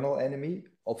internal enemy,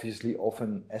 obviously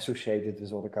often associated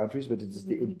with other countries, but it is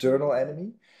the internal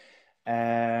enemy.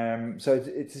 So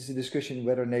it is a discussion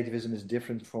whether nativism is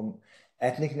different from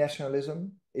ethnic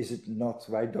nationalism. Is it not,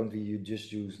 right? Don't we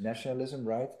just use nationalism,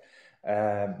 right?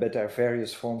 But there are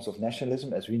various forms of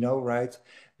nationalism, as we know, right?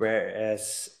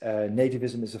 Whereas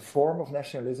nativism is a form of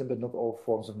nationalism, but not all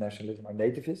forms of nationalism are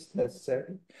nativist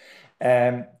necessarily.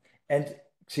 And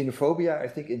xenophobia, I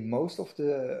think, in most of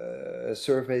the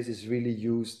surveys is really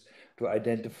used to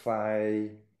identify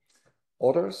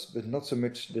others, but not so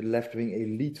much the left-wing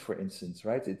elite, for instance,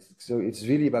 right? It's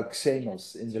really about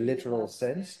xenos in the literal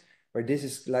sense, where this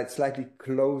is like slightly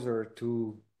closer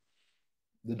to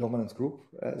the dominant group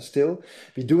still.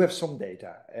 We do have some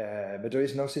data, but there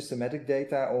is no systematic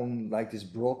data on like this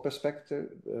broad perspective,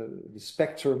 the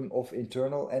spectrum of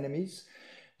internal enemies.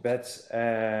 But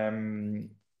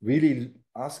really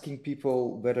asking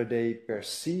people whether they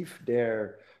perceive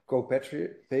their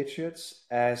co-patriots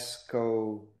as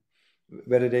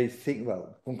whether they think,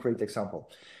 concrete example.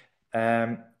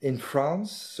 In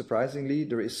France, surprisingly,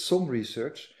 there is some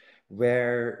research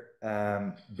where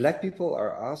black people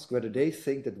are asked whether they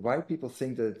think that white people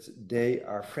think that they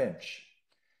are French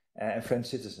and French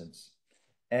citizens.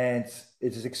 And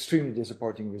it is extremely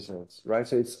disappointing results, right?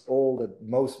 So it's all that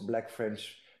most black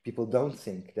French people don't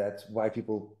think that white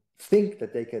people think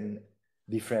that they can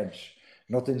be French.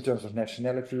 not in terms of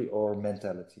nationality or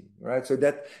mentality, right? So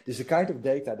that is a kind of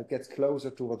data that gets closer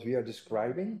to what we are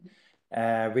describing,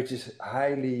 which is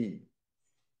highly,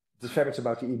 it's very much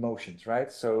about the emotions,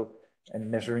 right? So,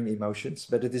 and measuring emotions,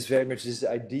 but it is very much this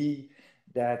idea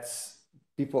that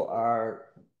people are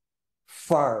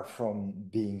far from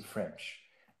being French,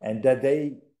 and that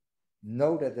they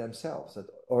know that themselves, that,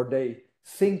 or they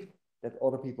think that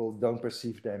other people don't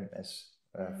perceive them as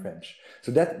French.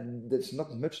 So that's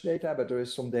not much data, but there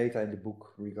is some data in the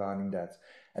book regarding that.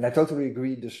 And I totally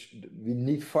agree, we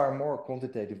need far more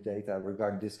quantitative data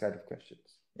regarding this kind of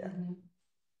questions. Yeah. Mm-hmm.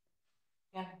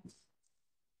 Yeah.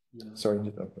 Sorry,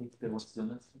 there was the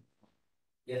last one.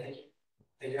 Yeah, thank you.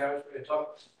 Thank you very much for your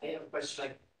talk. I have a question.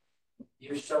 Like,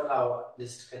 you showed how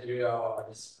this category or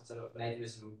this concept of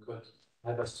nativism could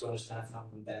help us to understand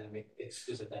some dynamic,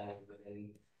 exclusive dynamic within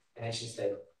a nation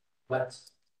state. But,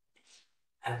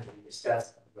 and we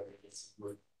discussed whether it's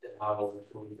good and how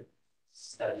to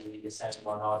study the same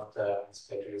or not,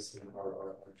 patriotism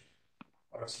or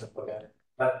xenophobia.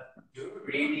 But do you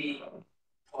really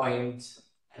point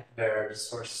at where the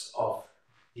source of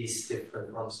these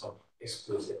different forms of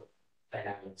exclusive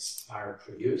dynamics are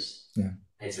produced? Yeah.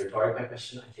 It's a rhetorical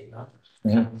question, I think not.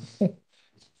 Yeah.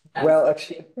 Well,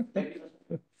 actually, maybe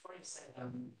for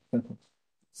example,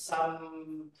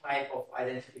 some type of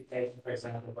identification, for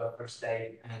example, welfare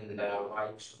state and why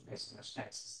you should pay so much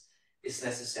taxes is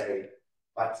necessary,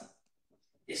 but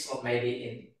it's not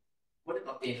maybe would it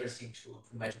not be interesting to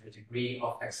measure the degree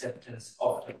of acceptance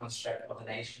of the construct of the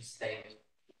nation state,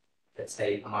 let's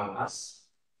say, among us,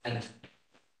 and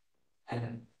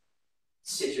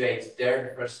situate there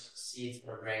the first seeds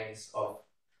or grains of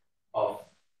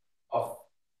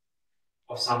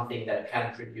something that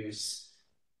can produce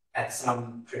at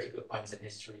some critical points in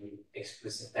history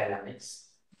exclusive dynamics,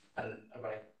 and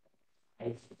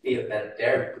I feel that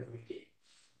there could really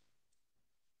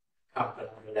come to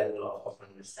another level of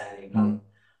understanding on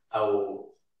how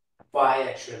why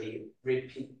actually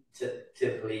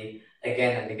repeatedly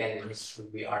again and again in history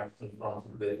we are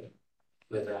confronted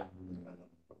with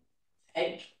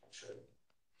hate, actually.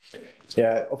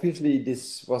 Yeah, obviously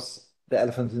this was the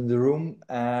elephant in the room.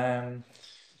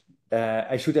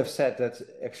 I should have said that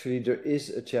actually there is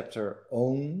a chapter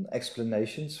on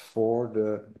explanations for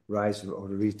the rise or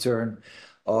the return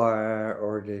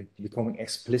or the becoming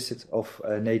explicit of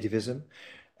nativism.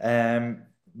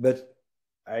 But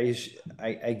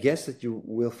I guess that you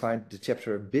will find the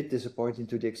chapter a bit disappointing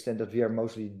to the extent that we are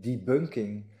mostly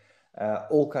debunking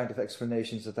all kinds of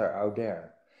explanations that are out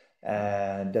there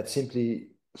and that simply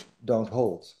don't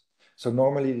hold. So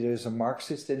normally there's a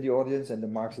Marxist in the audience and the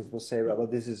Marxist will say, well,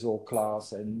 this is all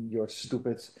class and you're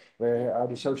stupid. Where are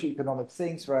the socioeconomic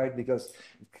things, right? Because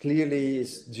clearly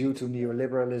it's due to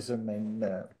neoliberalism and,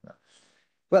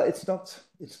 well, it's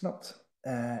not.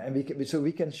 And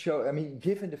we can show, I mean,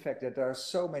 given the fact that there are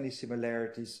so many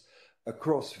similarities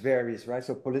across various, right?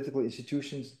 So political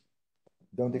institutions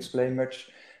don't explain much.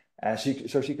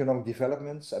 Socioeconomic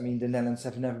developments, I mean, the Netherlands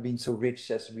have never been so rich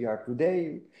as we are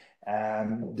today.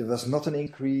 There was not an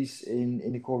increase in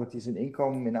inequalities in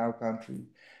income in our country.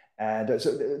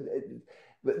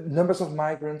 Numbers of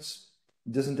migrants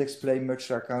doesn't explain much.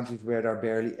 There are countries where there are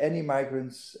barely any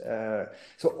migrants.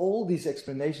 So all these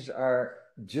explanations are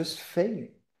just failing.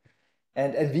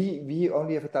 And we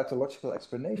only have a tautological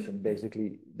explanation,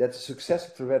 basically, that the success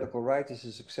of the radical right is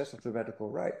the success of the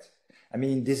radical right. I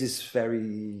mean, this is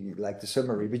very like the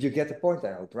summary, but you get the point,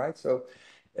 I hope, right? So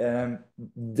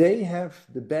they have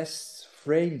the best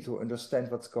frame to understand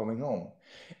what's going on.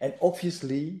 And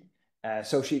obviously,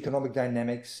 socioeconomic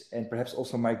dynamics and perhaps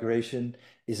also migration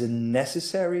is a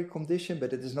necessary condition,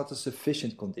 but it is not a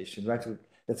sufficient condition, right? So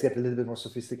let's get a little bit more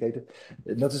sophisticated.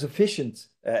 Not a sufficient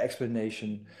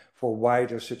explanation for why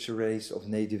there's such a race of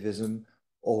nativism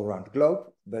all around the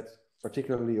globe, but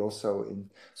particularly also in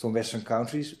some Western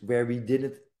countries where we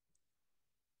didn't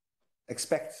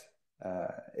expect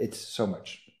it so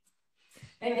much.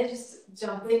 Maybe I just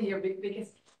jump in here because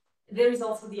there is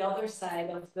also the other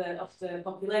side of the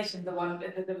population, the one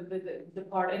the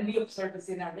part, and we observe this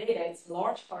in our data. It's a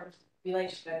large part of the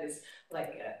population that is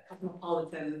like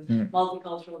cosmopolitan,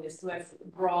 multiculturalist, who has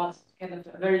broad, kind of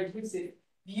a very inclusive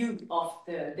view of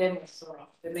the demos or of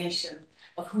the nation,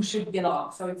 of who should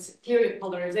belong. So it's a theory of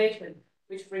polarization,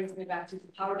 which brings me back to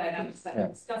the power dynamics that we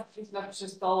discussed. It's not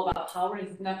just all about power.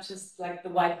 It's not just like the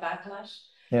white backlash.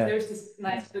 Yeah. There's this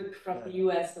nice book from the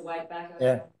US, The White Backlash.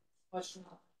 Yeah.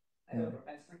 I don't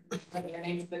remember their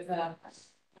names, but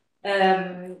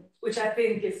which I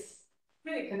think is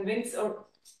really convincing or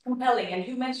compelling. And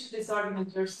you mentioned this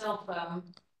argument yourself.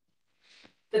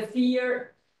 The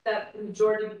fear that the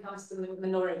majority becomes the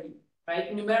minority,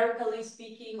 right? Numerically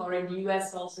speaking, or in the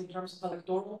US also in terms of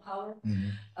electoral power.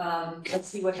 Let's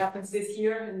see what happens this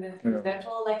year in the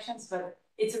presidential elections, but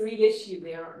it's a real issue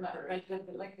there, right?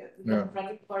 Like the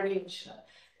Democratic Party, which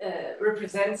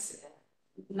represents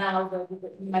now the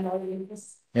minority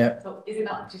interests. So is it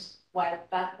not just why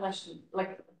that question,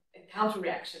 like a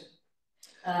counter-reaction,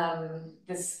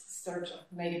 this surge of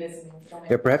nativism?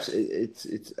 Perhaps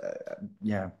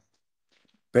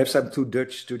perhaps I'm too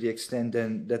Dutch to the extent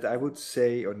then that I would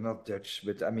say, or not Dutch,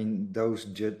 but I mean those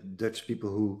Dutch people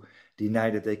who deny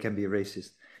that they can be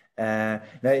racist. Now,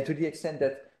 to the extent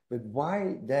that, but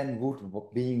why then would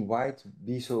being white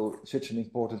be such an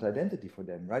important identity for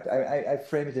them, right? I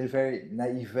frame it in a very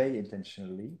naive way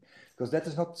intentionally, because that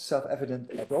is not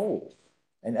self-evident at all.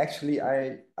 And actually,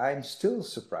 I'm still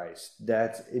surprised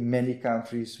that in many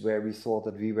countries where we thought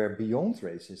that we were beyond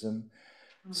racism,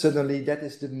 suddenly that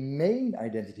is the main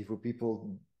identity for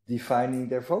people defining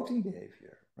their voting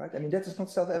behavior, right? I mean, that is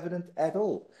not self-evident at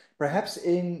all. Perhaps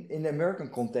in the American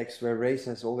context where race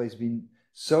has always been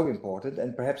so important,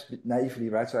 and perhaps naively,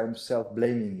 right, so I'm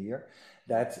self-blaming here,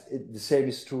 that the same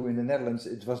is true in the Netherlands.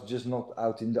 It was just not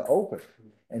out in the open.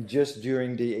 And just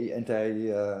during the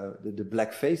the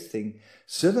blackface thing,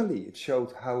 suddenly it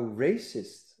showed how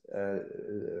racist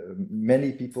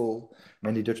many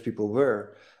Dutch people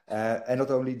were. And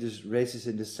not only just racist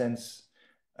in the sense,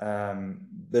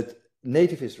 but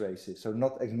nativist racist. So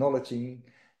not acknowledging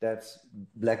that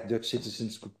black Dutch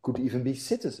citizens could even be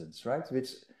citizens, right?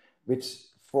 Which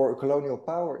for a colonial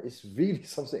power is really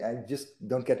something I just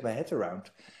don't get my head around.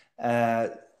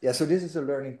 So this is a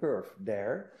learning curve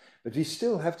there. But we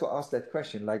still have to ask that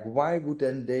question, like, why would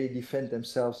then they defend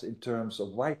themselves in terms of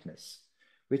whiteness,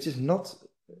 which is not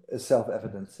a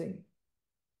self-evident thing?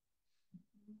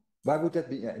 Why would that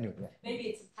be? Anyway. Maybe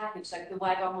it's a package, like the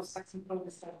white Anglo-Saxon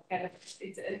Protestant kind of,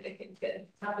 it's a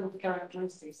couple of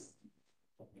characteristics.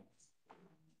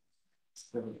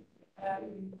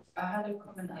 I had a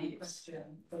comment on the question.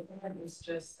 The comment was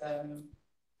just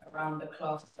around the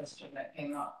class question that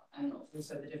came up, and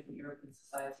also the different European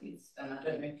societies. And I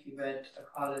don't know if you read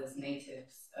Akala's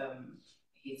Natives.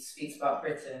 He speaks about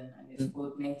Britain, and it's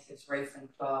called Natives, Race and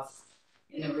Class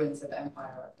in the Ruins of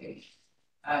Empire, I think.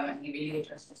 And he really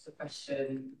addresses the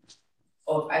question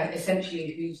of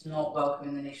essentially who's not welcome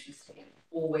in the nation state,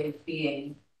 always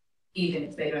being, even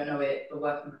if they don't know it, the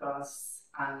working class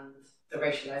and the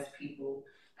racialized people.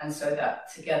 And so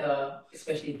that together,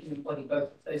 especially if you embody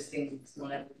both of those things, you'll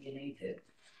never be a native.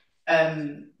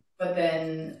 But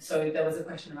then, so there was a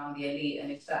question around the elite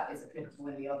and if that is applicable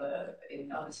in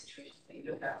other situations that you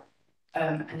look at.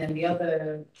 And then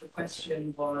the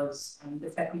question was the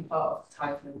second part of the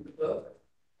title of the book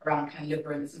around can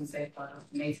liberalism safeguard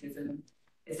nativism?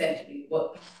 Essentially,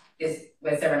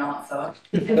 where's there an answer?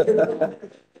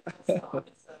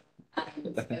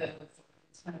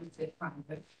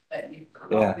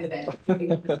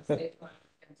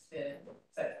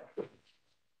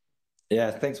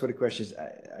 Thanks for the questions. I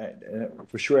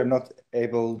for sure I'm not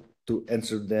able to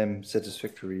answer them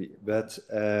satisfactorily, but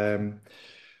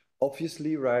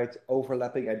obviously, right,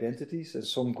 overlapping identities, and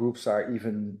some groups are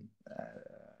even,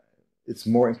 it's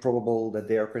more improbable that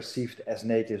they are perceived as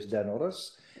natives than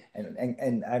others.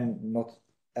 And I'm not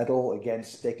at all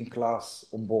against taking class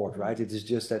on board, right? It is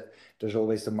just that there's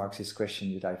always the Marxist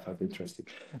question that I find interesting.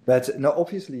 But no,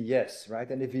 obviously, yes, right?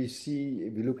 And if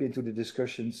we look into the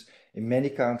discussions in many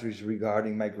countries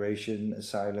regarding migration,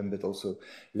 asylum, but also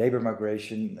labor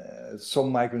migration, some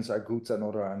migrants are good and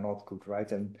others are not good, right?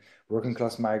 And working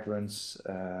class migrants,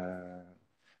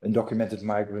 undocumented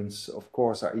migrants, of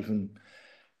course, are even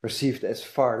perceived as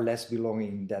far less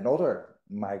belonging than other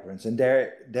migrants, and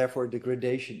therefore the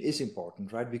gradation is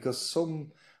important, right? Because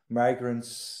some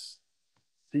migrants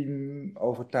seem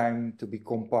over time to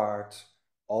become part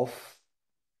of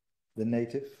the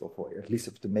native, or at least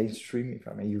of the mainstream, if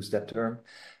I may use that term,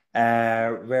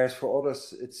 whereas for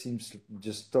others it seems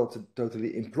just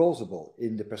totally implausible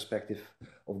in the perspective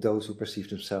of those who perceive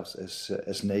themselves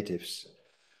as natives.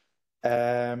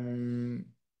 The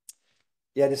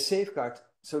safeguard.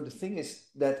 So the thing is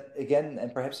that, again,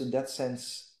 and perhaps in that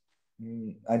sense,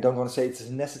 I don't want to say it's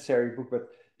a necessary book,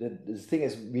 but the thing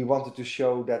is, we wanted to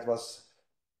show that was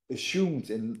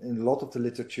assumed in a lot of the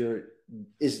literature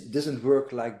doesn't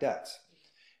work like that.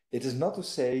 It is not to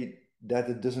say that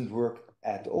it doesn't work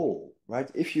at all, right?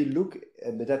 If you look,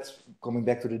 but that's coming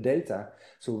back to the data,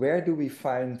 so where do we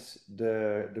find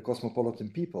the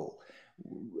cosmopolitan people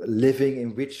living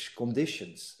in which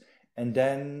conditions? And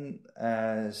then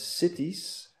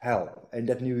cities help, and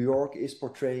that New York is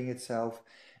portraying itself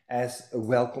as a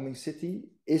welcoming city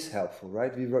is helpful,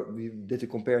 right? We did a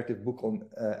comparative book on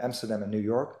Amsterdam and New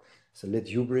York. It's a lit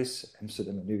hubris,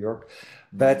 Amsterdam and New York.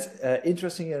 But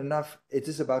interestingly enough, it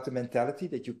is about the mentality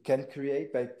that you can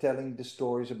create by telling the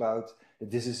stories about that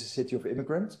this is a city of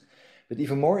immigrants. But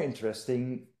even more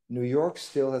interesting, New York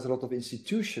still has a lot of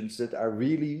institutions that are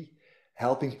really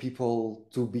helping people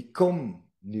to become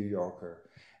New Yorker.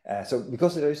 So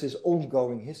because there is this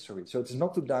ongoing history, so it's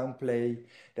not to downplay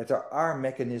that there are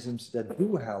mechanisms that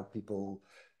do help people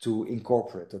to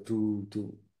incorporate or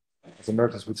to as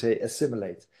Americans would say,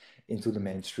 assimilate into the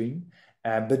mainstream.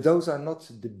 But those are not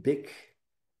the big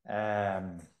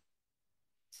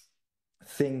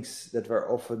things that were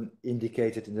often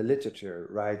indicated in the literature,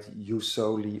 right? Jus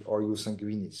soli or jus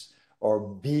sanguinis, or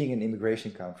being an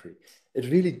immigration country. It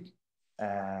really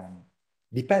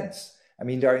depends. I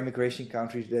mean, there are immigration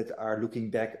countries that are looking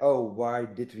back, oh, why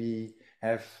did we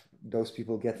have those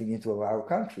people getting into our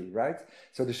country, right?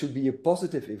 So there should be a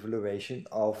positive evaluation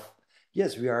of,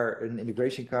 yes, we are an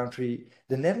immigration country.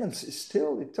 The Netherlands is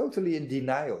still totally in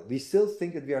denial. We still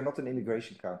think that we are not an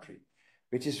immigration country,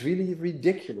 which is really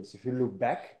ridiculous if you look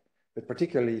back, but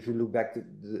particularly if you look back to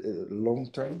the long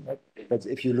term, right? But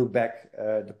if you look back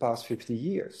the past 50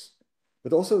 years,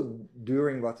 but also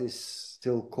during what is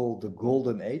still called the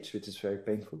Golden Age, which is very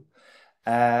painful.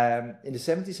 In the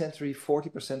 17th century,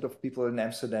 40% of people in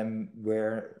Amsterdam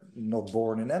were not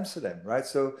born in Amsterdam, right?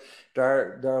 So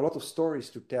there are a lot of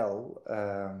stories to tell,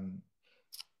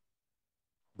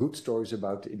 good stories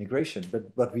about immigration, but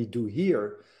what we do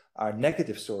here are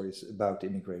negative stories about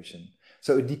immigration.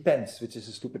 So it depends, which is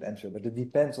a stupid answer, but it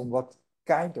depends on what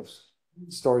kind of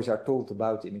stories are told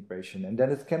about immigration, and then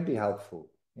it can be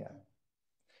helpful, yeah.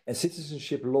 And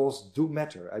citizenship laws do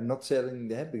matter. I'm not saying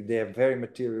they have very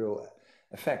material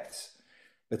effects,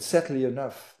 but sadly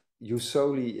enough, jus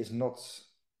soli is not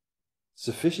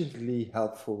sufficiently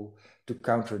helpful to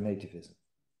counter nativism.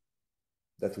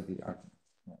 That would be the argument.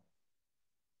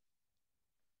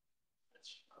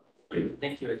 Yeah.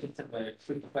 Thank you. I just have a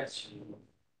quick question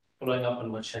following up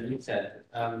on what Shaleen said.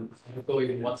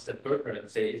 Going one step further and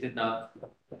say, is it not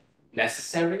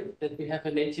necessary that we have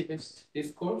a nativist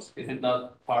discourse? Is it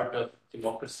not part of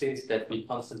democracies that we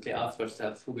constantly ask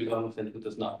ourselves who belongs and who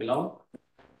does not belong?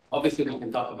 Obviously, we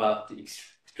can talk about the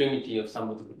extremity of some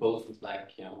of the proposals,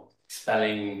 like, you know,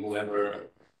 expelling whoever,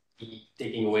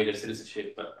 taking away their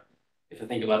citizenship. But if I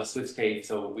think about the Swiss case,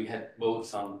 so we had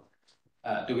votes on,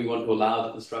 do we want to allow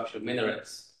the construction of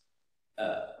minarets?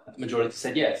 The majority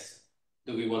said yes.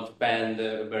 Do we want to ban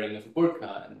the wearing of a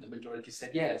burqa? And the majority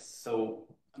said yes. So,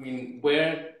 I mean,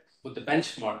 where would the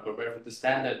benchmark or where would the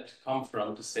standard come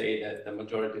from to say that the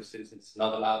majority of citizens is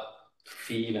not allowed to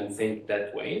feel and think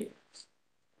that way?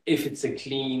 If it's a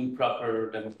clean,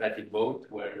 proper democratic vote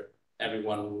where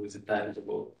everyone who is entitled to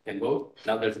vote can vote,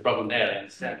 now there's a problem there, I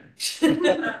understand. So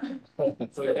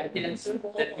if I can answer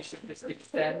that we should just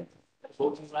extend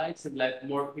voting rights and let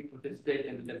more people participate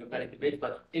in the democratic debate,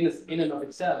 but in and of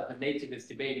itself, the nativist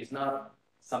debate is not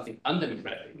something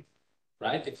undemocratic,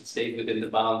 right? If it stays within the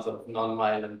bounds of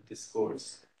non-violent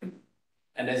discourse.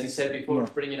 And as you said before,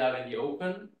 bring it out in the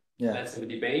open, let's have a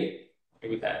debate,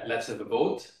 with that, let's have a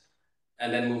vote,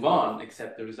 and then move on,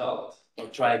 accept the result, or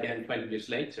try again 20 years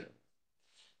later.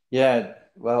 Yeah,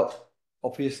 well,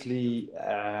 obviously,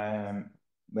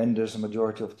 when there's a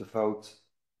majority of the vote,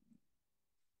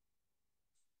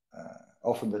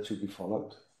 often that should be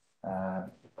followed.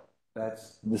 But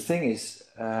the thing is,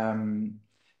 I'm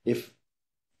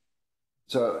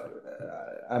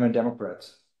a Democrat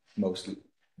mostly,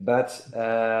 but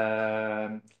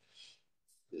no,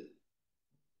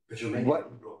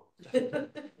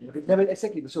 but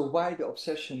exactly. So why the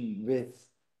obsession with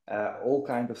all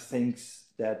kind of things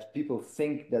that people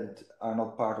think that are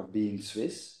not part of being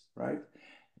Swiss, right?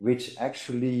 Which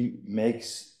actually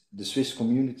makes the Swiss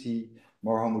community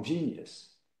more homogeneous.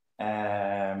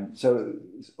 So,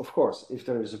 of course, if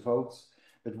there is a vote,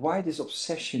 but why this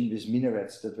obsession with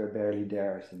minarets that were barely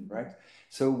there, I think, right?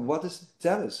 So what does it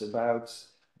tell us about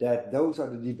that? Those are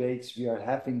the debates we are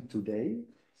having today.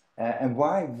 And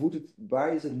why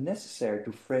is it necessary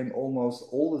to frame almost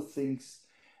all the things?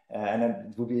 And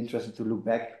it would be interesting to look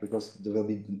back, because there will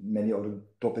be many other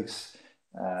topics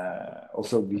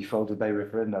also be voted by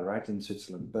referenda, right, in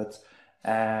Switzerland. But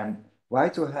why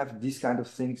to have these kind of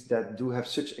things that do have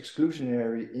such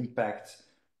exclusionary impact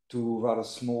to rather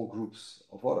small groups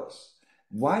of others?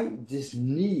 Why this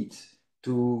need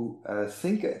to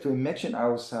imagine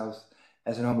ourselves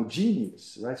as an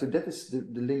homogeneous, right? So that is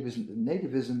the link with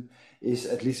nativism, is,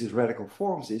 at least its radical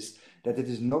forms, is that it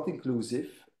is not inclusive.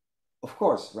 Of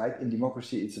course, right? In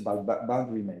democracy, it's about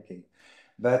boundary making.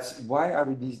 But why are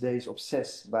we these days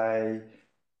obsessed by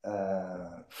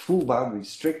full boundaries,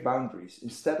 strict boundaries,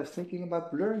 instead of thinking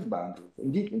about blurring boundaries,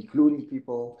 indeed including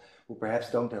people who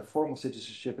perhaps don't have formal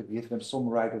citizenship and give them some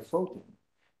right of voting?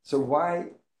 So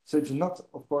it's not,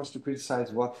 of course, to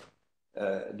criticize what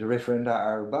the referenda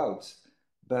are about,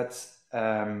 but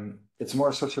it's more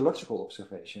a sociological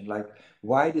observation, like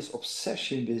why this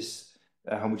obsession with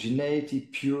homogeneity,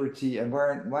 purity, and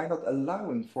why not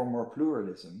allowing for more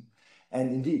pluralism?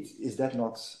 And indeed, is that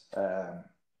not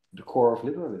the core of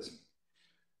liberalism?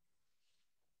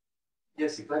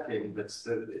 Yes, exactly. But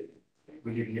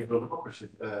we live in a liberal democracy.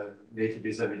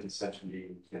 Nativism is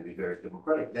essentially can be very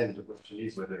democratic. Then the question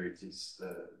is whether it is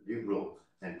liberal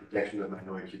and protection of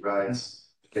minority rights,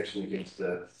 protection against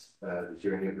the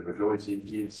tyranny of the majority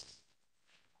is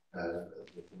the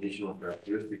conditional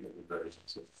characteristic of liberalism.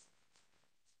 So,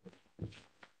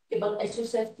 yeah, but as you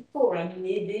said before, I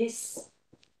mean,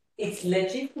 it's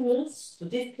legitimate to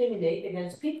discriminate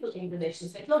against people in the nation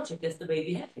state logic. That's the way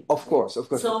we have it. Of course.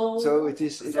 So it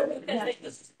is. So you can say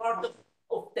this is part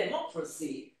of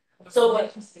democracy. So,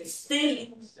 but still,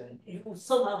 you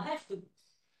somehow have to.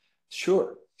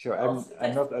 Sure.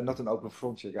 I'm not an open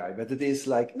frontier guy, but it is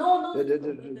like No. I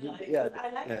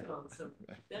like the answer.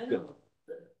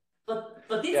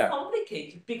 But it's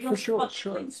complicated because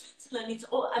sure. in Switzerland, it's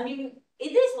all. I mean,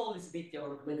 it is always a bit the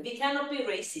argument. We cannot be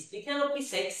racist. We cannot be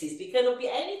sexist. We cannot be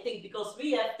anything because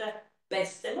we have the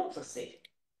best democracy,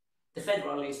 the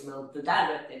federalism, the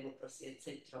direct democracy,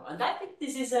 etc. And I think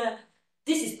this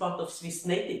is part of Swiss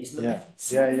nativism.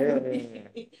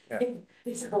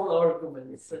 This whole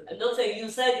argument. I'm not saying you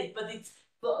said it,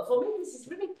 but for me this is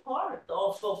really part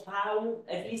of how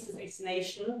at least the Swiss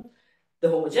nation, the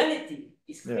homogeneity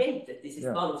is created. This is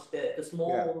one of the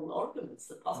small arguments,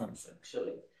 the puzzles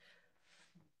actually.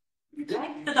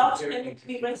 Like the Dutch cannot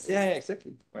be racist. Yeah,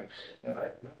 exactly. Right.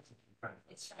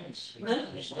 It's French. No,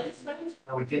 it's French.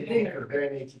 now we did dinner, a very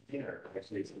native dinner,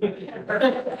 actually.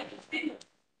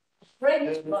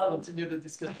 French. Continue the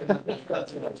discussion.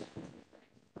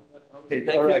 Okay,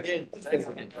 Thank you again. Thanks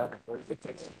again.